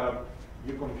like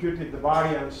you computed the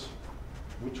variance,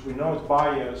 which we know is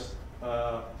biased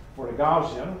for a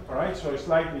Gaussian, all right? So it's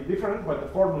slightly different, but the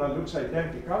formula looks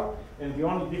identical. And the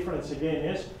only difference, again,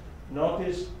 is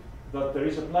notice that there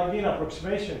is a plug-in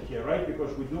approximation here, right?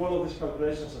 Because we do all of these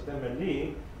calculations at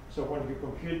MLE. So when you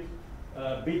compute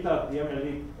beta at the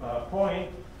MLE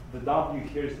point, the W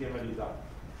here is the MLE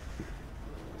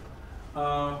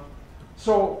W.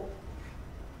 So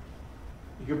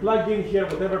you plug in here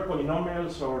whatever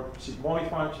polynomials or sigmoid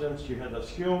functions you had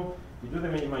assumed. You do the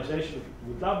minimization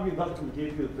with W, that will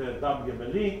give you the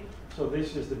WMLE. So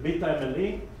this is the beta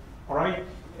MLE, all right?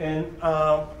 And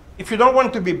if you don't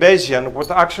want to be Bayesian, what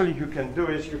actually you can do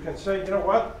is you can say, you know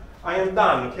what? I am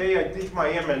done, okay? I did my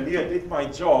MLE, I did my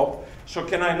job. So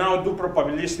can I now do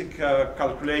probabilistic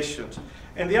calculations?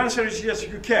 And the answer is yes,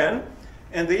 you can.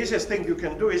 And the easiest thing you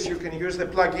can do is you can use the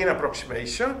plug-in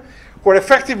approximation, where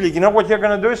effectively, you know what you're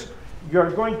going to do is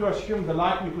you're going to assume the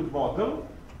likelihood model,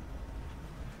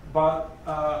 but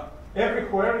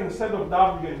everywhere, instead of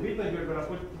W and beta, you're going to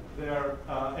put their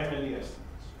MLE estimates.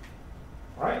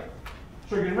 All right?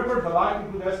 So you remember the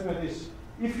likelihood estimate is,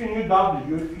 if you knew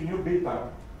W, if you knew beta,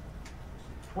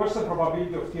 what's the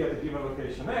probability of T at a given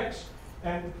location X?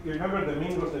 And you remember the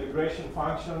mean was the regression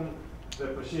function, the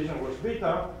precision was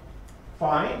beta.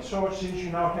 Fine, so since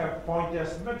you now have point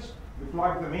estimates, you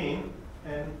plug them in,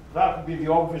 and that would be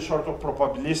the obvious sort of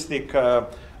probabilistic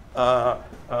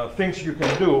things you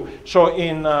can do. So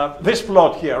in this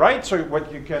plot here, right? So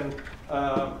what you can,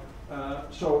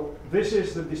 so this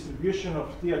is the distribution of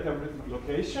T at every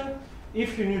location.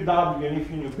 If you knew W and if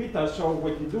you knew beta, so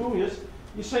what you do is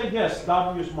you say, yes,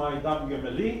 W is my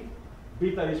WMLE,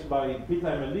 beta is my beta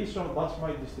MLE, so that's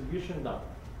my distribution now.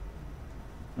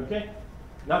 Okay?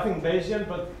 Nothing Bayesian,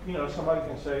 but somebody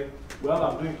can say, well,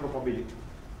 I'm doing probability.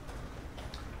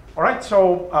 All right,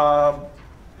 so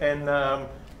in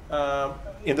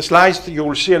the slides you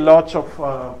will see lots of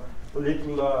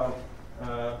little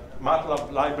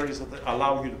MATLAB libraries that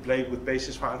allow you to play with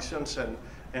basis functions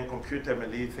and compute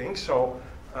MLE things. So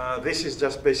this is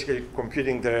just basically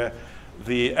computing the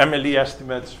MLE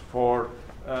estimates for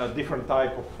different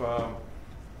type of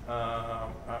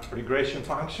regression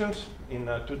functions in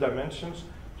 2 dimensions.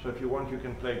 So if you want, you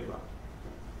can play with that.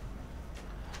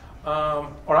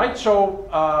 All right, so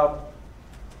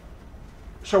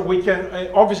so we can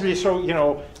obviously, so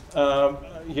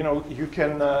you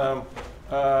can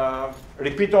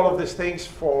repeat all of these things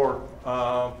for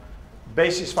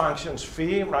basis functions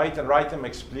phi, right, and write them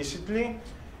explicitly.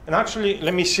 And actually,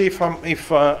 let me see if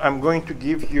I'm going to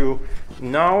give you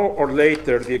now or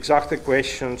later the exact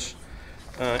equations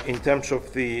in terms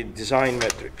of the design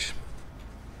metrics.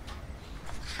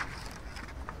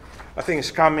 I think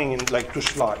it's coming in like 2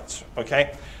 slides.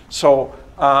 Okay, so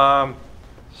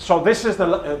so this is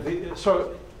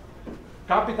so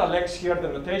capital X here. The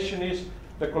notation is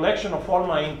the collection of all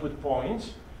my input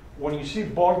points. When you see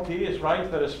bold T is right,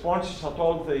 the response is at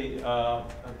all the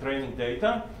training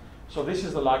data. So this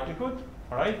is the likelihood,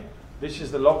 all right? This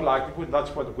is the log likelihood,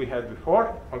 that's what we had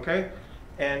before, okay?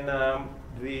 And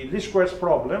the least squares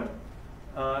problem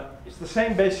is the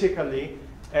same basically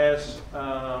as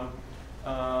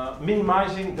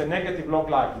minimizing the negative log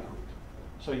likelihood.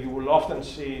 So you will often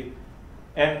see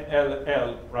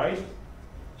NLL, right?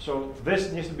 So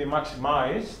this needs to be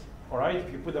maximized, all right?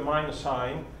 If you put a minus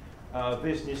sign,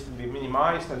 this needs to be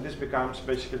minimized, and this becomes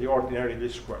basically ordinary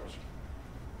least squares.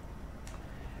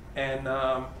 And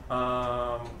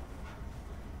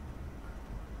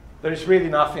there is really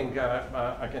nothing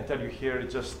I can tell you here.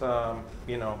 It's just,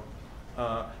 you know,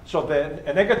 so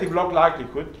a negative log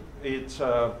likelihood, it's,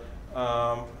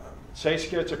 says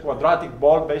here it's a quadratic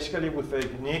ball basically with a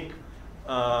unique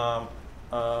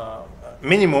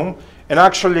minimum. And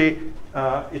actually,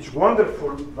 it's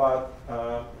wonderful that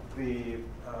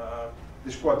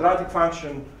this quadratic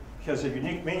function has a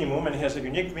unique minimum, and has a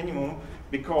unique minimum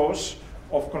because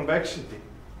of convexity,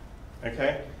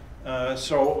 okay?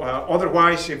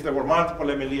 Otherwise, if there were multiple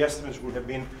MLE estimates, would have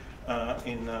been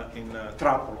in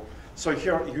trouble. So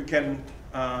here you can,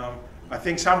 I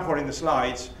think somewhere in the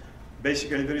slides,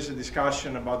 basically there is a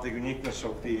discussion about the uniqueness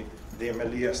of the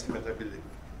MLE estimate, I believe.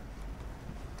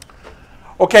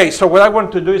 Okay, so what I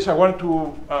want to do is I want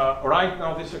to write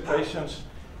now these equations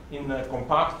in a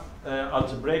compact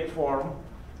algebraic form,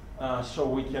 so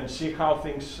we can see how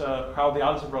things, how the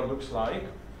algebra looks like.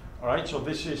 All right, so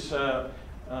this is, the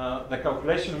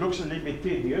calculation looks a little bit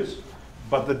tedious,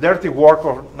 but the dirty work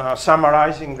of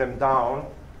summarizing them down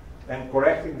and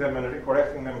correcting them and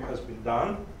recorrecting them has been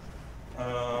done.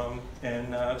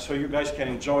 So you guys can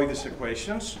enjoy these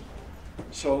equations.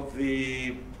 So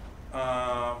the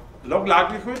log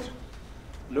likelihood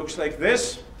looks like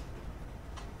this,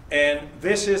 and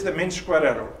this is the mean square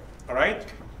error, all right?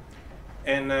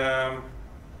 And I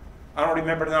don't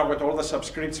remember now what all the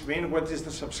subscripts mean. What is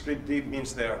the subscript D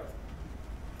means there?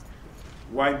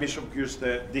 Why Bishop used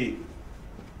the D?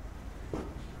 There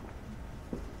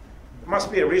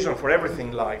must be a reason for everything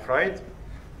in life, right?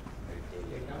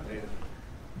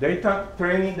 Data,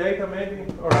 training data maybe,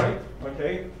 all right,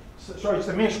 okay. So it's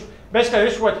the mean, basically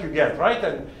this is what you get, right?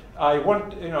 And I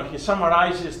want, you know, he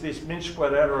summarizes this mean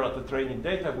square error of the training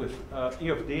data with E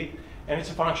of D, and it's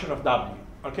a function of W,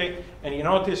 okay? And you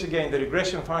notice again, the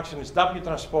regression function is W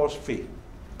transpose phi,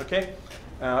 okay?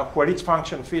 Where each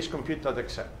function phi is computed at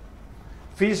Xn.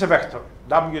 Phi is a vector,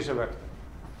 W is a vector.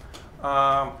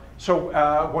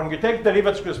 When you take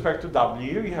derivatives with respect to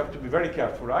W, you have to be very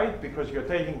careful, right? Because you're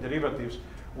taking derivatives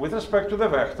with respect to the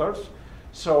vectors.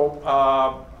 So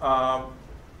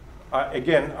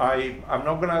again, I'm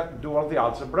not going to do all the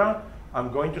algebra.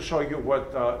 I'm going to show you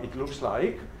what it looks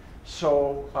like.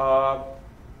 So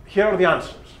here are the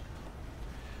answers.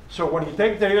 So when you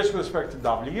take derivatives with respect to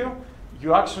W,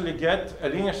 you actually get a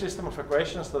linear system of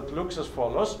equations that looks as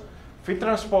follows. Phi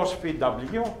transpose phi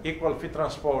W equal phi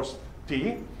transpose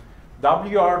T.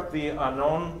 W are the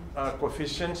unknown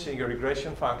coefficients in your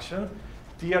regression function.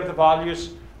 T are the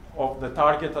values of the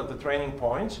target at the training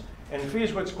points. And phi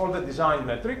is what's called the design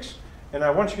matrix. And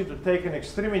I want you to take an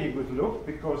extremely good look,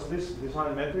 because this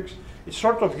design matrix is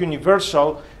sort of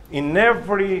universal in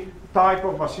every type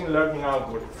of machine learning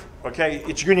algorithm. Okay,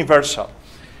 it's universal.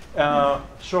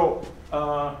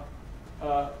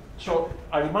 So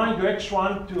I remind you,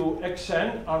 x1 to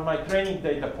xn are my training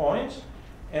data points,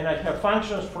 and I have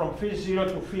functions from phi 0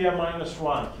 to phi m minus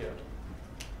 1 here.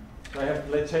 So I have,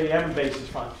 let's say, m basis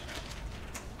functions.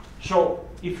 So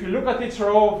if you look at each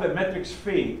row of the matrix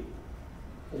phi,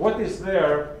 what is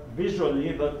there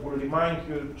visually that will remind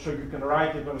you so you can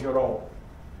write it on your own?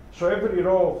 So every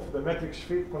row of the matrix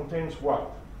phi contains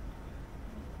what?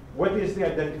 What is the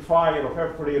identifier of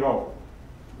every row?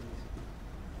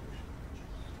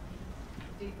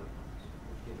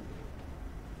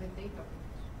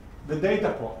 The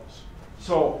data points.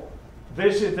 So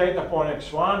this is data point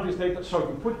x1, this data, so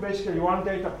you put basically one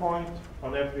data point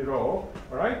on every row,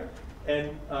 all right?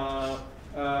 And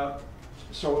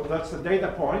so that's the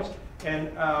data points. And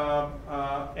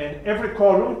every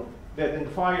column, the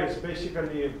identifier is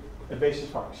basically a basis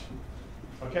function,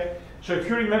 okay? So if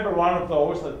you remember one of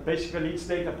those, that basically each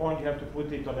data point you have to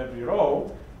put it on every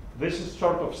row, this is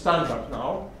sort of standard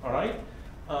now, all right?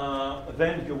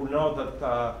 Then you will know that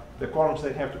the columns,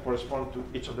 they have to correspond to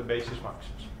each of the basis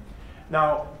functions.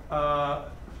 Now,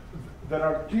 there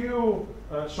are two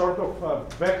sort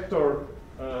of vector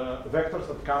vectors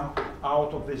that come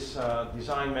out of this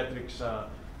design matrix,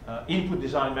 input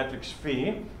design matrix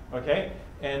phi, okay?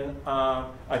 And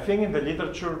I think in the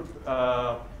literature,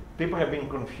 people have been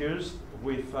confused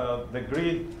with the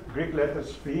Greek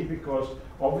letters phi, because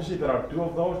obviously there are two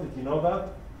of those. Did you know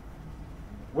that?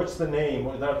 What's the name?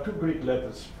 Well, there are two Greek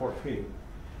letters for phi.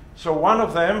 So one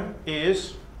of them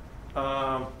is,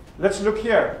 let's look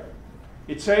here.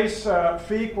 It says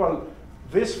phi equal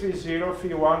this phi 0,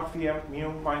 phi 1, phi m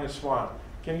mu minus 1.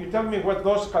 Can you tell me what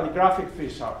those calligraphic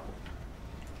phis are?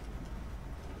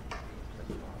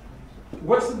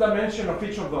 What's the dimension of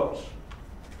each of those?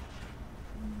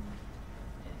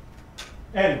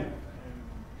 N,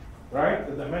 right?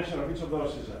 The dimension of each of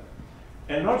those is N.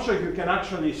 And also you can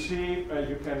actually see,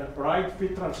 you can write phi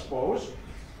transpose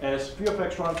as phi of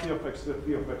x1, phi of x2,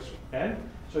 phi of xn.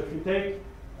 So if you take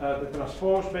the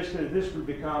transpose, basically this will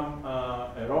become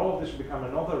a row, this will become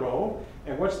another row.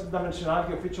 And what's the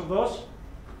dimensionality of each of those?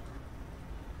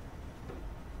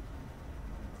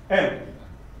 N,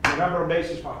 the number of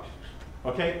basis functions.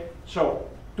 Okay, so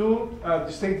two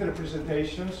distinct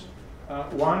representations.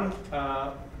 One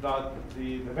that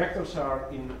the vectors are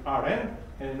in Rn,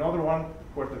 and another one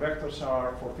where the vectors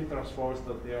are for phi transpose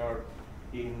that they are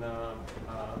in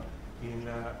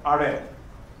Rn.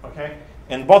 Okay,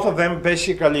 and both of them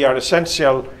basically are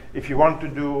essential if you want to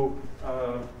do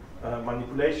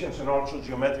manipulations and also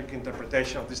geometric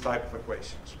interpretation of this type of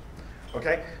equations.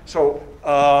 Okay, so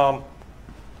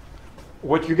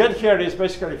what you get here is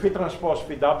basically phi transpose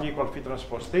phi w equal phi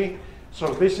transpose t.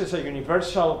 So this is a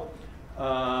universal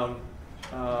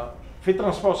phi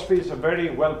transpose phi is a very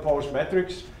well posed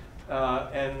matrix,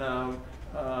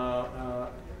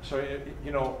 so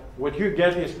you know what you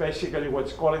get is basically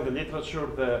what's called in the literature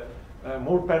the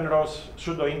Moore-Penrose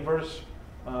pseudo inverse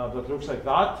that looks like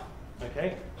that.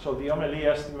 Okay, so the OMLE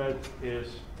estimate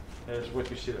is what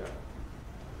you see there.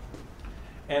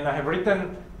 And I have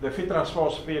written the phi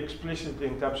transpose phi explicitly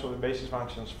in terms of the basis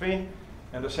functions phi,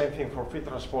 and the same thing for phi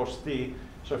transpose t.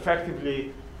 So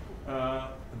effectively,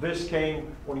 this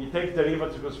came, when you take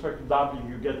derivatives with respect to w,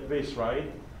 you get this,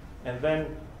 right? And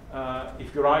then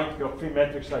if you write your phi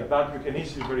metrics like that, you can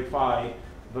easily verify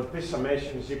that this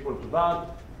summation is equal to that,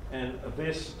 and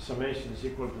this summation is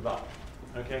equal to that.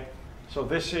 Okay? So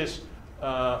this is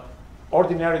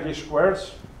ordinary least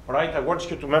squares, right? I want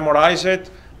you to memorize it.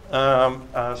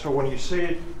 So when you see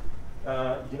it,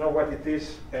 you know what it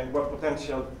is and what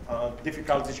potential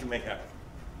difficulties you may have.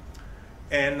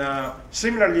 And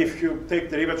similarly, if you take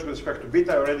derivatives with respect to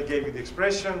beta, I already gave you the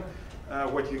expression.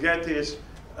 What you get is,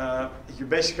 you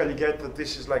basically get that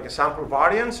this is like a sample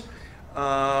variance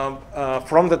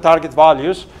from the target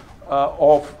values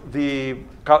of the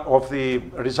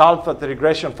result that the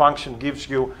regression function gives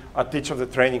you at each of the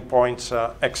training points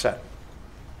xn.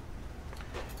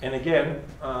 And again,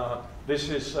 this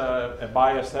is a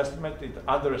biased estimate. It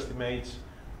underestimates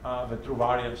the true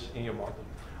variance in your model.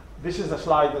 This is the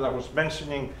slide that I was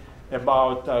mentioning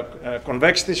about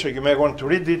convexity, so you may want to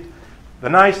read it. The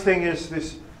nice thing is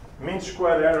this mean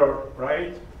square error,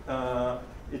 right?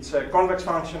 It's a convex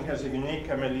function, has a unique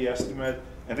MLE estimate,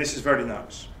 and this is very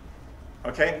nice.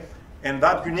 Okay? And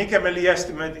that unique MLE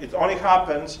estimate, it only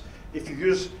happens if you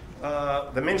use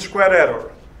the mean square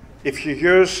error. If you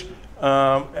use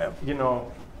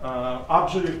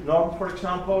absolute norm, for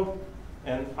example,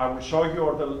 and I will show you,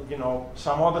 or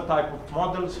some other type of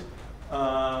models,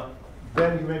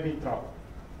 then you may be in trouble.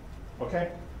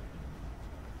 Okay.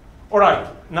 All right.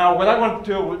 Now, what I want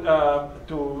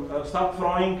to start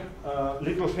throwing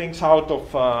little things out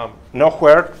of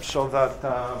nowhere, so that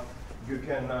you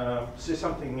can see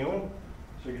something new,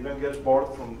 so you don't get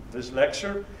bored from this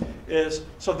lecture. Is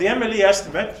so the MLE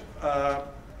estimate.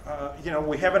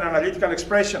 We have an analytical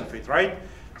expression for it, right?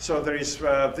 So there is,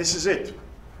 this is it.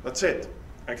 That's it,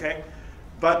 okay?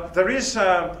 But there is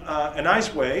a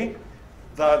nice way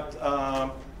that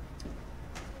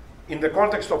in the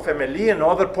context of MLE and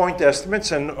other point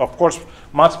estimates, and of course,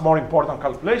 much more important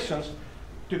calculations,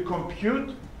 to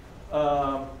compute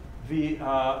the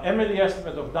MLE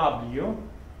estimate of W.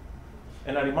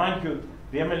 And I remind you,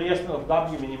 the MLE estimate of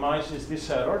W minimizes this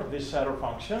error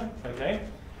function, okay?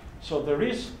 So there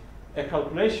is a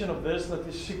calculation of this that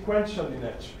is sequential in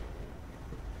nature.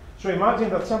 So imagine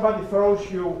that somebody throws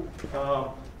you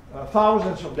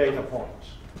thousands of data points.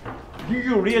 Do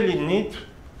you really need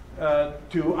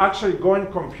to actually go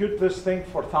and compute this thing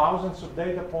for thousands of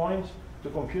data points to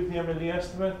compute the MLE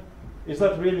estimate? Is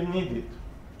that really needed?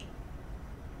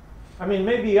 I mean,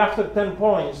 maybe after 10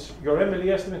 points, your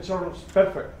MLE estimate is almost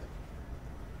perfect.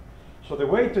 So the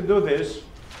way to do this,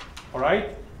 all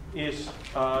right, is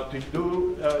to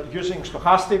do using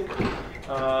stochastic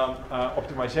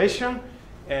optimization.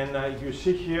 And you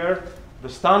see here the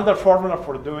standard formula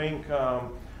for doing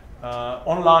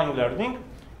online learning.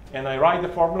 And I write the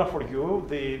formula for you.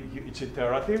 It's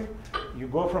iterative. You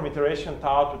go from iteration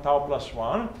tau to tau plus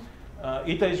 1.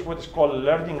 Eta is what is called a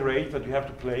learning rate that you have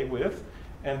to play with.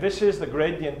 And this is the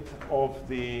gradient of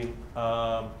the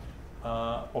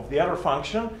error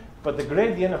function, but the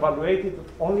gradient evaluated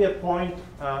only at point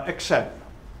xn.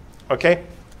 Okay?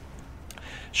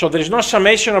 So there is no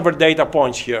summation over data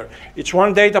points here. It's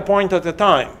one data point at a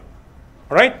time.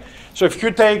 All right? So if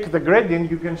you take the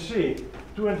gradient, you can see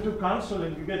 2 and 2 cancel,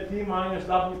 and you get t minus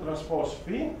w transpose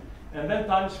phi, and then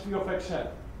times phi of xn.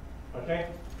 Okay?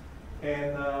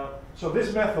 And so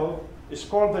this method is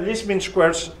called the least mean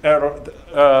squares error.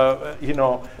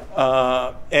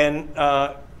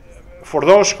 For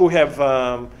those who have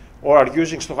or are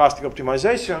using stochastic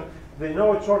optimization, they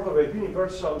know it's sort of a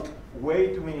universal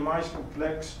way to minimize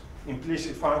complex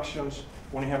implicit functions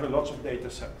when you have lots of data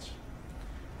sets.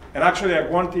 And actually, I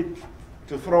wanted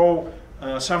to throw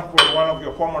one of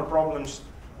your homework problems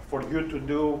for you to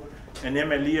do an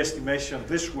MLE estimation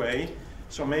this way.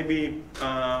 So maybe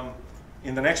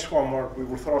in the next homework, we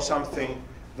will throw something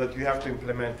that you have to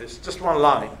implement. It's just one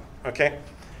line, okay?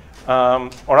 All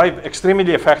right,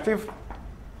 extremely effective.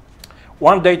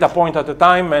 One data point at a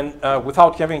time, and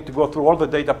without having to go through all the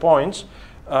data points,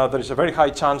 there is a very high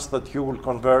chance that you will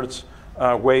converge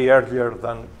way earlier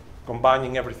than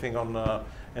combining everything on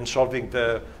and solving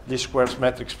the least squares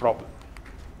matrix problem.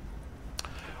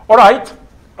 All right,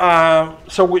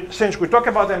 since we talk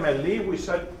about MLE, we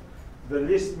said the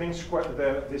least mean square,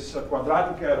 this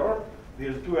quadratic error, the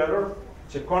L2 error,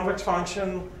 it's a convex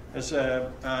function, has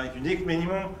a unique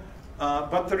minimum,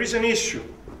 but there is an issue.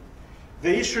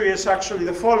 The issue is actually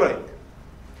the following.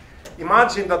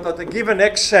 Imagine that at a given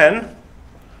xn,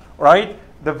 right,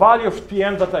 the value of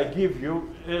Tn that I give you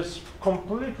is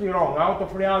completely wrong, out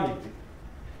of reality.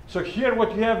 So here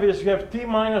what you have is you have T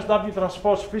minus W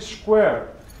transpose phi squared.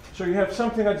 So you have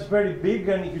something that's very big,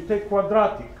 and you take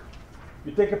quadratic.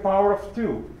 You take a power of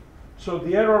 2. So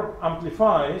the error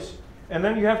amplifies, and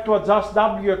then you have to adjust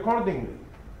W accordingly.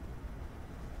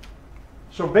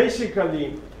 So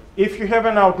basically, if you have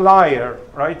an outlier,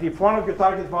 right, if one of your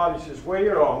target values is way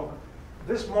wrong,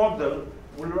 this model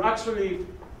will actually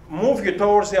move you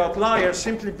towards the outlier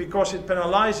simply because it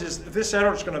penalizes. This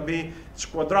error is going to be, it's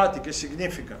quadratic, it's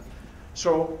significant.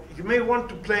 So you may want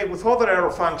to play with other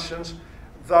error functions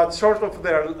that sort of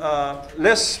they're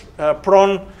less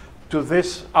prone to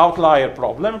this outlier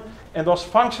problem. And those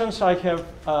functions, I have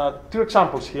 2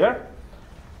 examples here.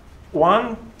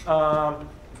 One,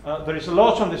 there is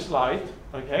lots on this slide,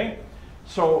 okay?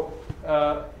 So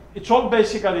it's all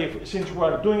basically, since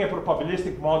we're doing a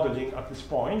probabilistic modeling at this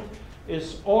point,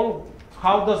 is all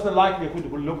how does the likelihood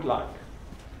will look like.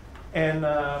 And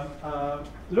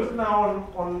look now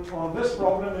on this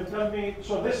problem and tell me,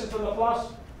 so this is the Laplace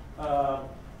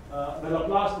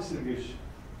distribution.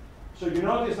 So you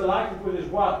notice the likelihood is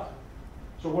what?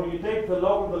 So when you take the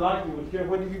log of the likelihood here,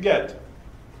 what do you get?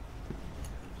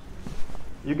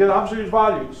 You get absolute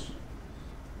values.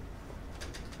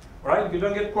 Right? You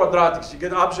don't get quadratics, you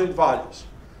get absolute values.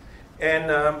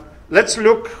 And let's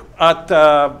look at,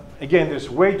 again, there's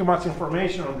way too much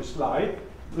information on this slide.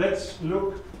 Let's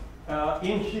look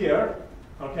in here,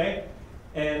 okay?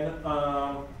 And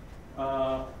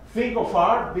think of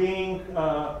R being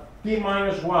T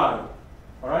minus Y.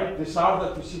 All right, this R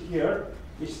that you see here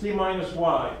is T minus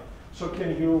Y. So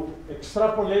can you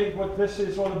extrapolate what this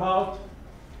is all about?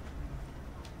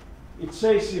 It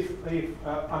says if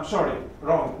I'm sorry,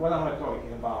 wrong. What am I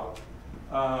talking about?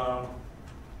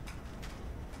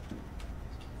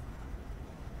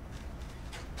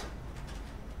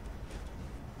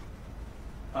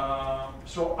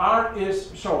 So R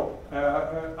is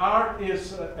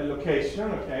a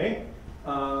location, okay?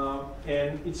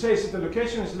 And it says if the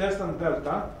location is less than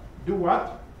delta, do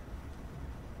what?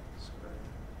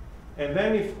 And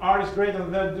then if R is greater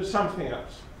than delta, do something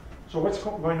else. So what's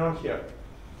going on here?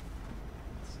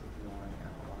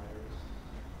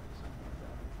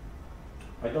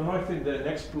 I don't know if in the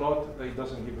next plot it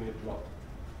doesn't give me a plot.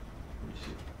 Let me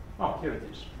see. Oh, here it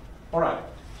is. All right.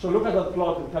 So look at that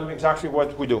plot and tell me exactly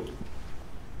what we do.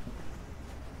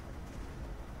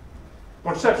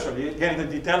 Conceptually, again, the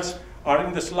details are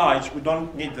in the slides. We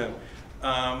don't need them.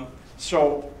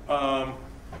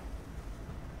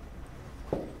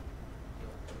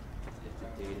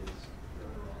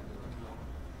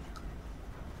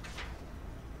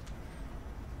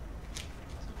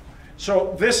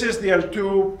 So this is the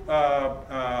L2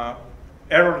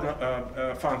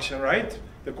 error function, right?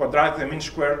 The quadratic, the mean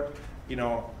square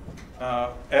error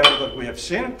that we have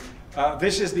seen.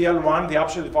 This is the L1, the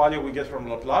absolute value we get from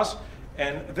Laplace,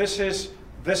 and this is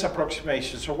this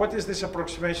approximation. So what is this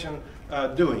approximation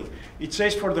doing? It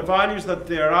says for the values that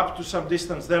they are up to some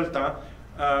distance delta,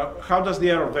 how does the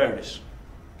error varies?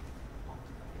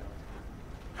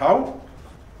 How?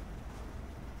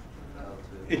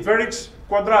 It varies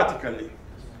quadratically.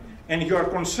 And you are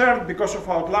concerned because of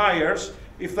outliers,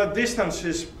 if that distance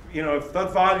is, if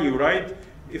that value, right,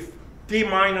 if t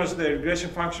minus the regression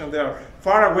function, they are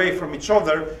far away from each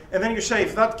other, and then you say,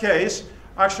 if that case,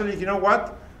 actually, you know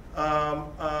what?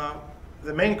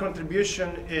 The main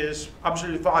contribution is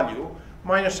absolute value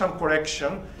minus some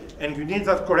correction, and you need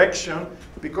that correction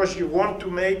because you want to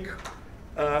make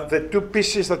the two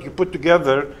pieces that you put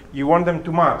together, you want them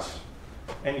to match.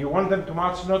 And you want them to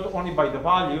match not only by the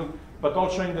value, but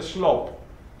also in the slope.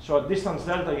 So at distance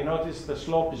delta, you notice the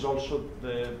slope is also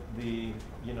the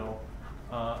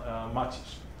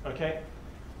matches, okay?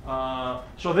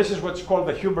 So this is what's called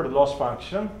the Hilbert loss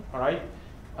function, all right?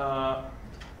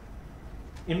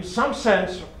 In some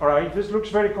sense, all right, this looks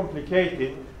very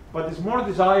complicated, but it's more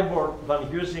desirable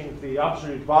than using the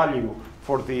absolute value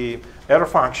for the error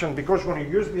function, because when you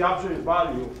use the absolute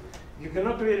value, you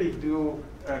cannot really do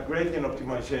gradient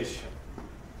optimization.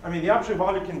 I mean, the absolute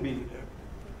value can be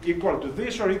equal to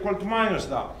this or equal to minus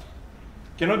that.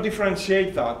 Cannot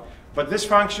differentiate that, but this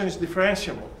function is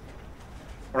differentiable,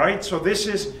 right? So this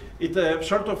is, it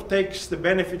sort of takes the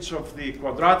benefits of the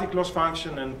quadratic loss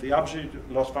function and the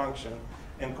absolute loss function,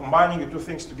 and combining the two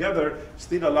things together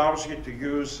still allows you to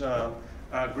use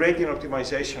gradient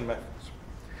optimization methods.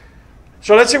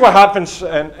 So let's see what happens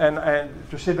and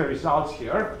to see the results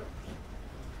here.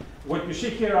 What you see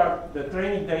here are the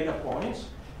training data points,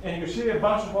 and you see a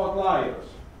bunch of outliers.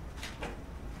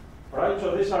 Right?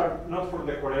 So these are not for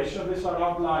decoration, these are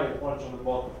outlier points on the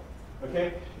bottom.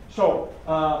 Okay? So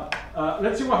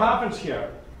let's see what happens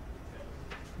here.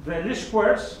 The least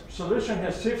squares solution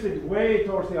has shifted way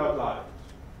towards the outliers.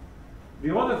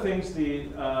 The other things, the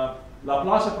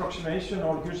Laplace approximation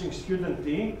or using student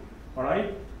t, all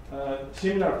right?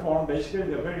 Similar form, basically,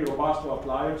 they're very robust to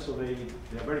outliers, so they're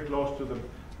very close to the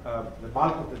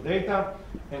bulk of the data.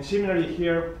 And similarly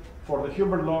here, for the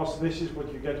Hilbert loss, this is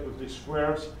what you get with these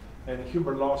squares, and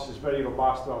Hilbert loss is very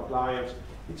robust to outliers.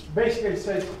 It's basically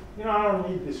says, I don't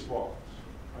need these values,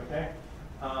 okay?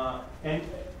 And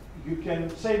you can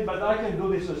say, but I can do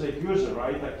this as a user,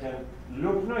 right? I can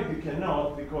look, no, you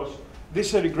cannot, because this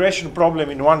is a regression problem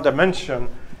in one dimension.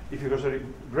 If it was a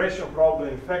regression problem,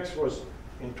 if X was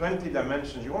in 20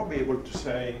 dimensions, you won't be able to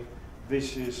say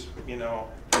this is,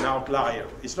 an outlier.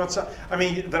 It's not. I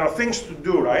mean, there are things to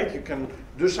do, right? You can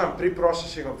do some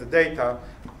pre-processing of the data,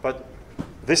 but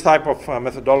this type of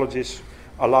methodologies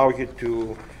allow you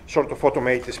to sort of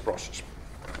automate this process.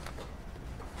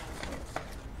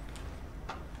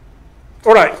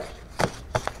 All right.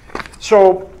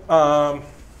 So.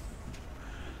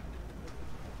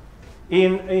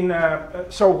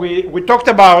 So we talked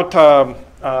about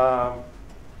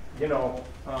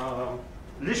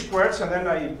least squares, and then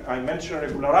I mentioned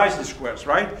regularized least squares,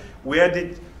 right? We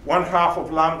added 1/2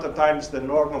 of lambda times the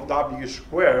norm of W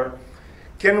squared.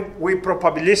 Can we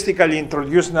probabilistically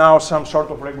introduce now some sort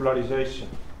of regularization?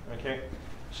 Okay,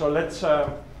 so let's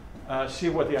see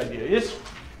what the idea is.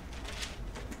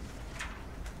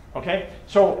 Okay,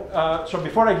 so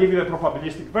before I give you the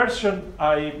probabilistic version,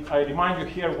 I remind you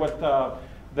here what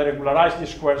the regularized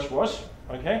least squares was.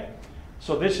 Okay,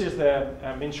 so this is the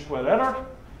mean square error,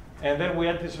 and then we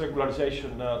add this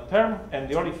regularization term, and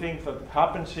the only thing that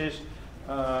happens is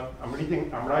I'm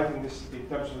writing this in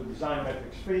terms of the design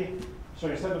matrix phi. So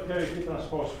instead of carrying phi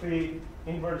transpose phi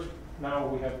inverse, now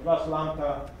we have plus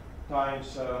lambda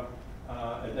times a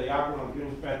diagonal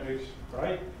unit matrix,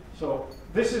 right? So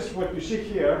this is what you see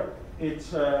here.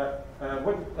 It's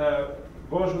what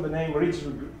goes with the name Ridge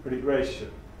regression.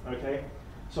 Okay.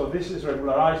 So this is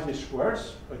regularized least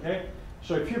squares. Okay.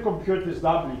 So if you compute this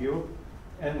W,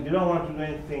 and you don't want to do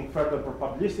anything further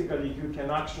probabilistically, you can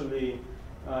actually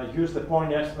use the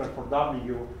point estimate for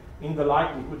W in the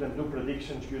likelihood and do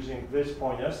predictions using this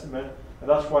point estimate. And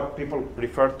that's what people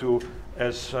refer to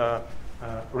as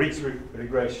Ridge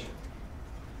regression.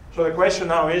 So the question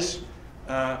now is,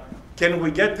 can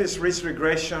we get this Ridge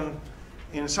regression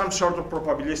in some sort of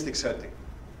probabilistic setting?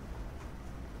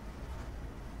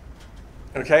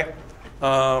 Okay.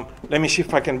 Let me see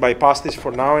if I can bypass this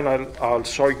for now, and I'll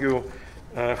show you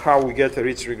how we get a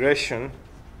Ridge regression.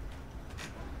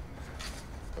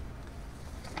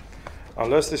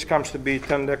 Unless this comes to be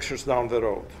 10 lectures down the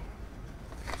road.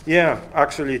 Yeah,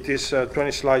 actually it is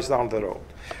 20 slides down the road.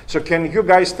 So can you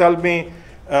guys tell me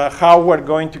how we're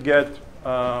going to get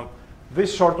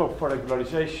this sort of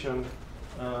regularization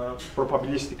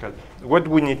probabilistically. What do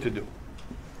we need to do?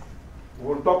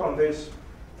 We'll talk on this,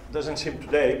 doesn't seem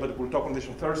today, but we'll talk on this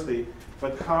on Thursday,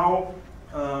 but how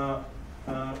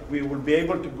we will be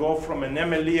able to go from an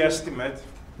MLE estimate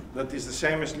that is the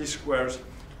same as least squares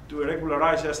to a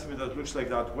regularized estimate that looks like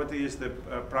that. What is the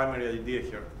primary idea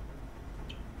here?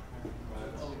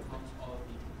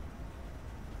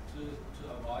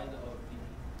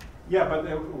 Yeah, but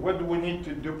what do we need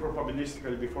to do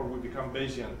probabilistically before we become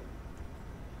Bayesian?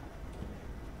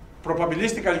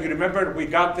 Probabilistically, you remember we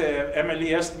got the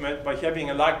MLE estimate by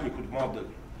having a likelihood model,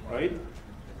 right?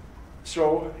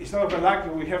 So instead of a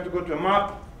likelihood, we have to go to a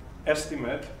map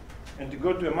estimate. And to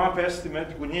go to a map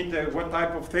estimate, we need what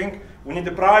type of thing? We need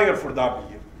a prior for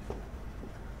W.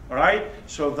 All right?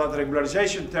 So that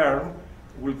regularization term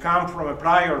will come from a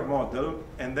prior model,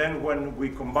 and then when we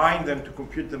combine them to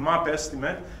compute the map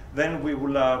estimate, then we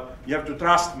will, you have to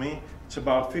trust me, it's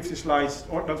about 50 slides,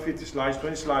 or not 50 slides,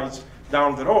 20 slides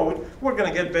down the road, we're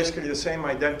going to get basically the same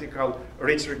identical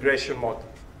rich regression model.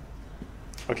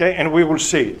 Okay, and we will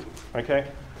see it, okay?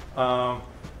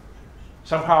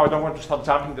 Somehow I don't want to start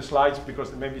jumping the slides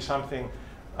because there may be something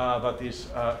that is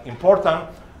important.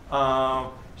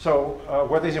 So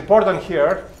what is important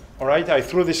here, all right, I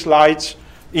threw the slides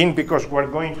in because we're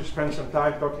going to spend some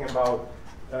time talking about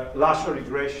lasso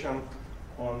regression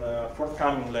on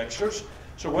forthcoming lectures.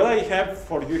 So what I have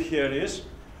for you here is,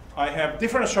 I have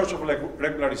different sorts of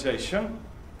regularization.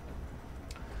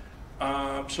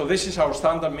 So this is our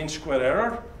standard mean square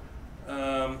error,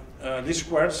 least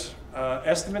squares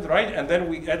estimate, right? And then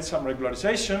we add some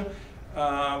regularization.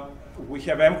 We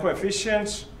have M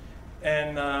coefficients,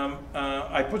 and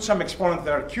I put some exponent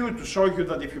there, Q, to show you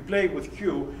that if you play with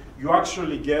Q, you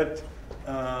actually get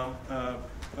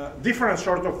different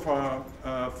sort of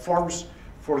forms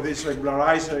for this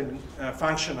regularizing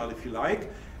functional, if you like.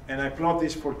 And I plot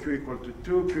this for Q equal to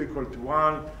 2, Q equal to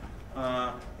 1.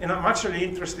 And I'm actually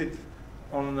interested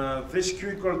on this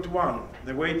Q equal to 1,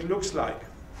 the way it looks like,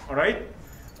 all right?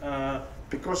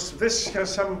 Because this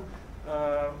has some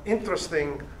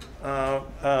interesting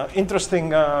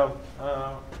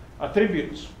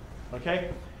attributes,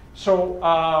 okay? So,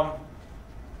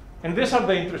 and these are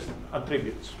the interesting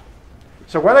attributes.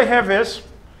 So what I have is,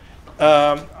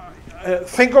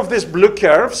 think of these blue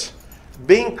curves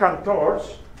being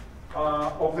contours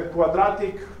of the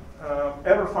quadratic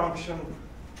error function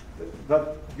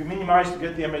that you minimize to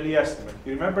get the MLE estimate.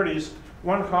 You remember it is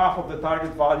 1/2 of the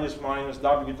target values minus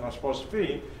W transpose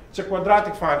Phi. It's a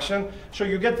quadratic function, so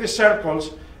you get these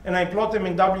circles, and I plot them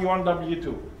in W1,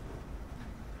 W2.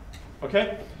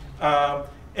 Okay?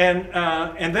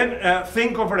 And then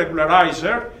think of a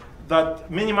regularizer that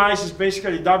minimizes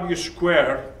basically W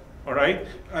squared, all right?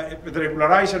 The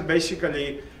regularizer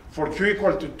basically, for Q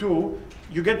equal to 2,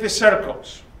 you get the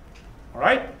circles, all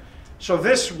right? So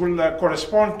this will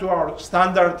correspond to our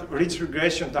standard rich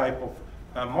regression type of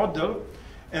model.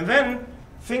 And then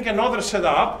think another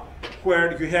setup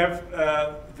where you have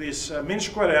this mean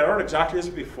square error exactly as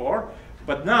before,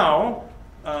 but now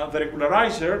the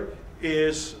regularizer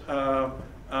is a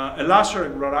lasso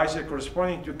regularizer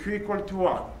corresponding to Q equal to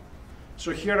 1.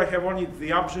 So here I have only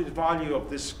the absolute value of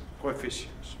these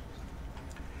coefficients.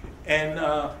 And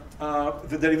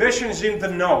the derivation is in the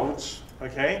notes,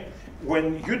 okay?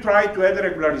 When you try to add a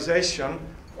regularization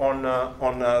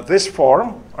on this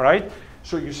form, all right?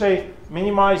 So you say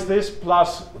minimize this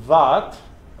plus that,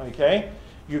 okay?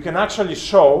 You can actually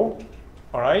show,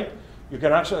 all right? You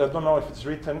can actually, I don't know if it's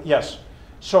written, yes.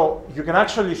 So you can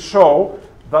actually show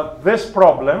that this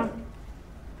problem,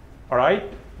 all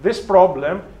right? This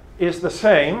problem is the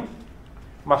same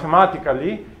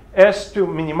mathematically as to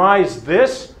minimize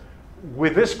this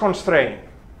with this constraint,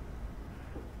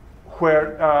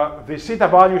 where the zeta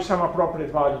value is some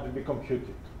appropriate value to be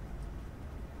computed.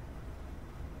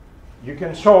 You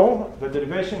can show, the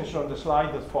derivation is on the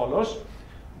slide that follows,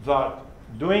 that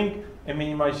doing a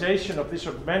minimization of this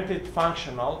augmented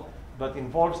functional that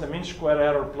involves the mean square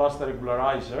error plus the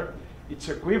regularizer, it's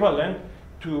equivalent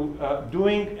to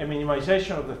doing a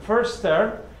minimization of the first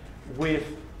term with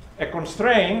a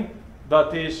constraint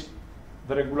that is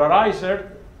the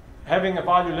regularizer having a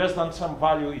value less than some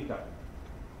value eta.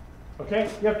 Okay?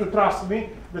 You have to trust me.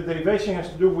 The derivation has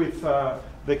to do with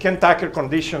the Ken-Tucker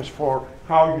conditions for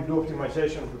how you do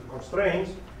optimization with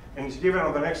constraints, and it's given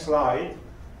on the next slide.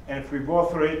 And if we go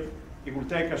through it, it will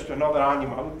take us to another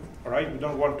animal. All right? We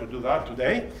don't want to do that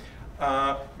today.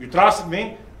 You trust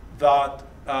me that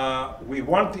we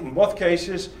want, in both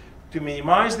cases, to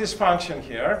minimize this function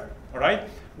here, all right,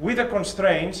 with the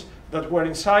constraints that were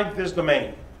inside this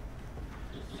domain.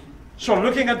 So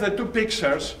looking at the two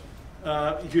pictures,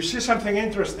 you see something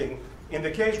interesting. In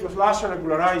the case with lasso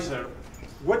regularizer,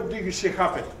 what do you see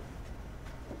happen?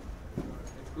 It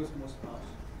goes more sparse.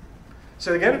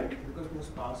 Say it again? It goes more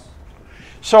sparse.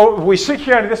 So we see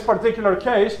here in this particular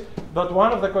case that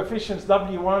one of the coefficients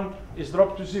W1 is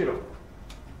dropped to 0.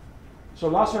 So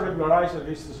lasso regularizer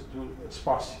leads to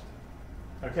sparsity.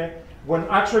 Okay? When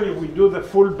actually we do the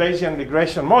full Bayesian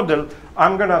regression model,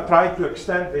 I'm going to try to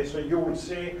extend this so you will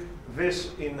see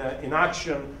this in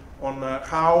action on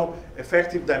how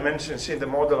effective dimensions in the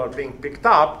model are being picked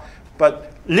up.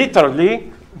 But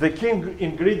literally, the key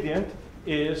ingredient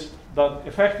is that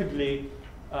effectively,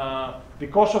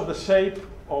 because of the shape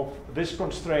of this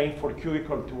constraint for q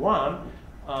equal to 1,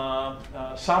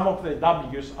 some of the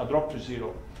w's are dropped to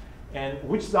 0. And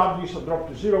which w's are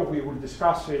dropped to 0, we will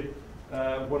discuss it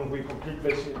when we complete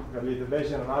basically the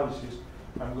Bayesian analysis.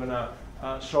 I'm going to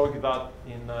show you that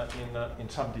in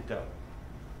some detail.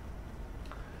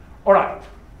 All right.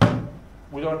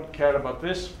 We don't care about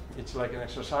this. It's like an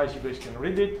exercise. You guys can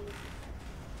read it.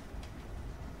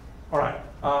 All right.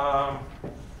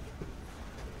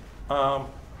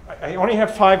 I only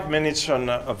have 5 minutes on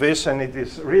this, and it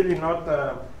is really not,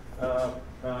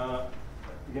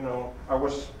 you know,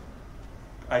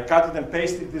 I cut it and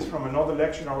pasted this from another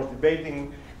lecture. I was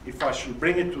debating if I should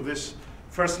bring it to this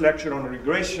first lecture on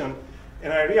regression.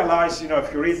 And I realized, you know,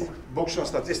 if you read books on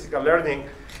statistical learning,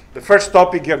 the first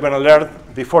topic you're going to learn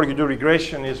before you do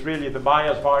regression is really the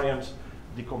bias variance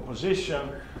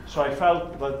decomposition. So I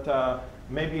felt that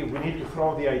maybe we need to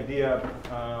throw the idea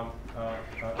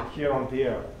here on the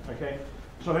air. Okay?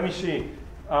 So let me see.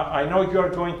 I know you're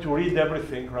going to read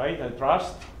everything, right? I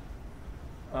trust.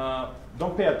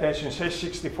 Don't pay attention. It says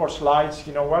 64 slides.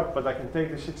 You know what? But I can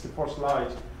take the 64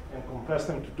 slides and compress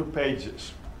them to 2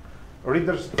 pages.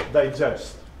 Reader's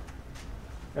Digest.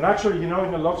 And actually, you know,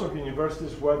 in lots of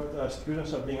universities, what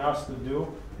students are being asked to do,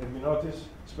 have you noticed,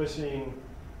 especially in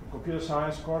computer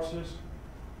science courses,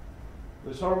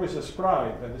 there's always a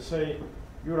scribe, and they say,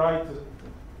 you write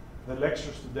the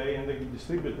lectures today, and then you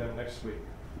distribute them next week.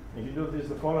 And you do this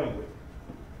the following week.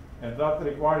 And that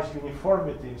requires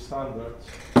uniformity in standards,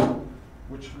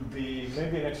 which would be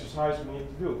maybe an exercise we need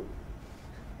to do.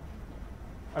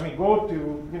 I mean, go to,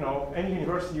 you know, any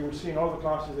university, you will see in all the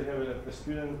classes they have a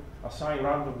student assigned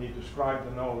randomly to scribe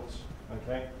the notes,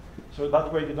 okay? So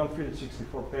that way you don't feel it's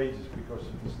 64 pages, because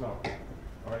it is not,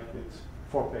 all right? It's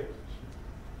 4 pages.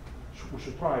 We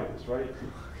should try this, right?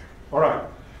 All right.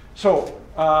 So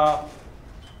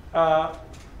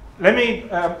let me,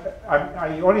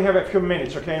 I only have a few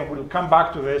minutes, okay? And we'll come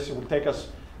back to this. It will take us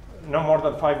no more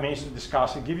than 5 minutes to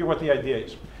discuss and give you what the idea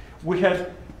is. We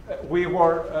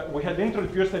had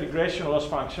introduced the regression loss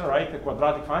function, right, the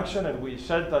quadratic function, and we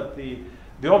said that the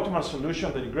optimal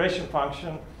solution, the regression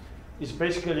function, is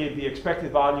basically the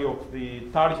expected value of the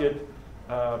target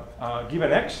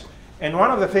given x. And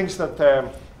one of the things that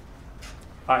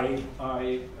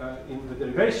in the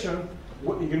derivation,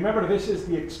 you remember this is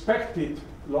the expected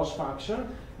loss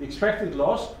function, the expected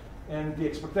loss, and the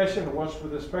expectation was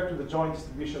with respect to the joint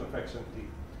distribution of x and t.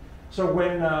 So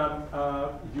when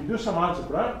you do some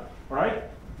algebra, right,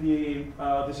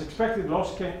 this expected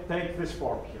loss can take this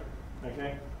form here,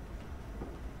 okay?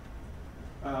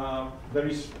 There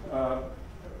is,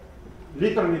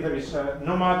 literally there is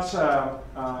no much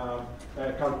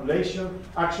calculation.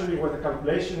 Actually, what the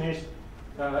calculation is,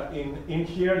 in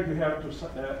here you have to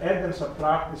add and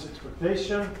subtract this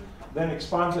expectation, then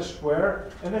expand the square,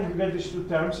 and then you get these 2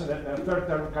 terms, and then a third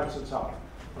term cancels out,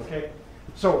 okay?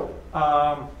 So,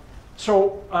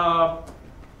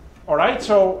 all right,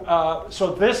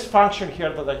 so this function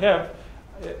here that I have,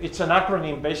 it's an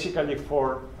acronym basically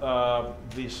for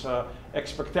this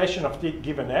expectation of t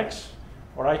given x,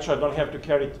 all right, so I don't have to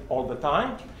carry it all the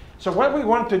time. So what we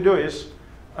want to do is,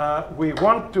 we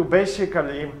want to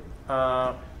basically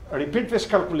repeat this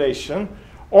calculation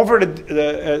over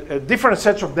different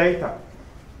sets of data,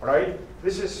 right?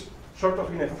 This is sort of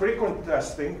in a frequent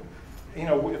testing, you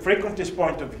know, frequentist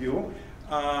point of view.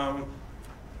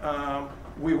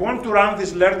 We want to run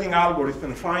this learning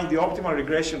algorithm and find the optimal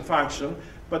regression function,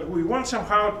 but we want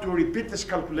somehow to repeat this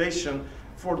calculation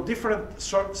for different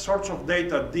sorts of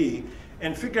data D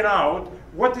and figure out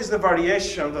what is the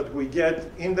variation that we get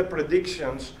in the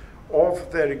predictions of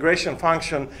the regression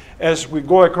function as we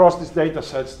go across these data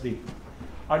sets D.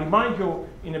 I remind you,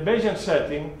 in a Bayesian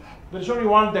setting, there's only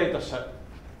one data set,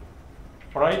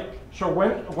 all right? So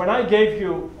when I gave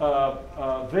you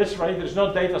this, right, there's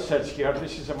no data sets here.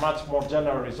 This is a much more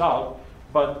general result.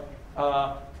 But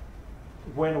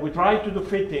when we try to do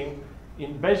fitting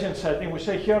in Bayesian setting, we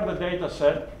say here are the data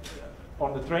set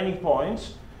on the training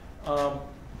points.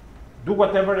 do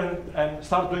whatever and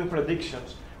start doing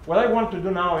predictions. What I want to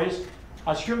do now is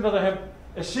assume that I have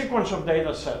a sequence of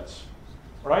data sets,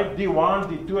 right?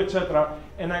 D1, D2, etc.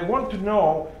 And I want to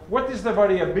know what is the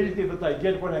variability that I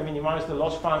get when I minimize the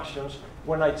loss functions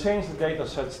when I change the data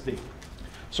sets D.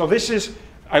 So this is,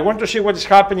 I want to see what is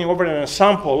happening over an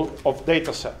ensemble of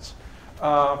data sets.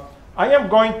 I am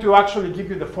going to actually give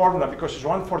you the formula because it's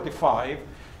 145.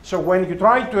 So when you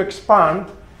try to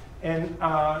expand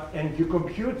and you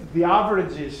compute the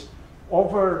averages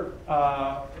over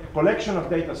a collection of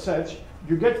data sets,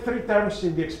 you get 3 terms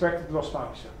in the expected loss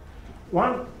function.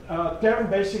 One term,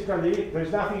 basically,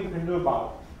 there's nothing you can do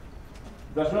about.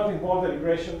 Does not involve the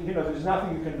regression. There's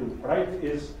nothing you can do, right?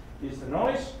 Is the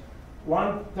noise.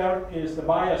 One term is the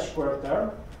bias square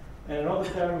term, and another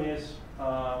term is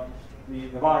the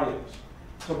variance.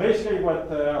 So basically, what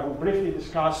we'll briefly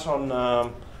discuss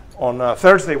on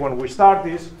Thursday when we start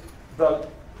is that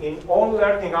in all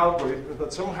learning algorithms,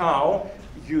 that somehow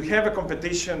you have a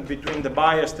competition between the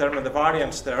bias term and the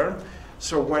variance term.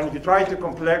 So when you try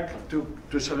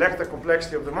to select the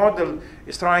complexity of the model,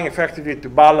 it's trying effectively to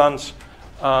balance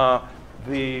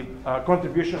the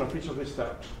contribution of each of these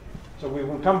terms. So we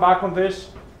will come back on this,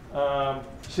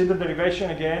 see the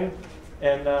derivation again,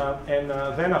 and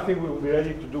then I think we will be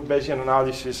ready to do Bayesian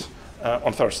analysis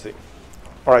on Thursday.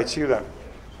 All right, see you then.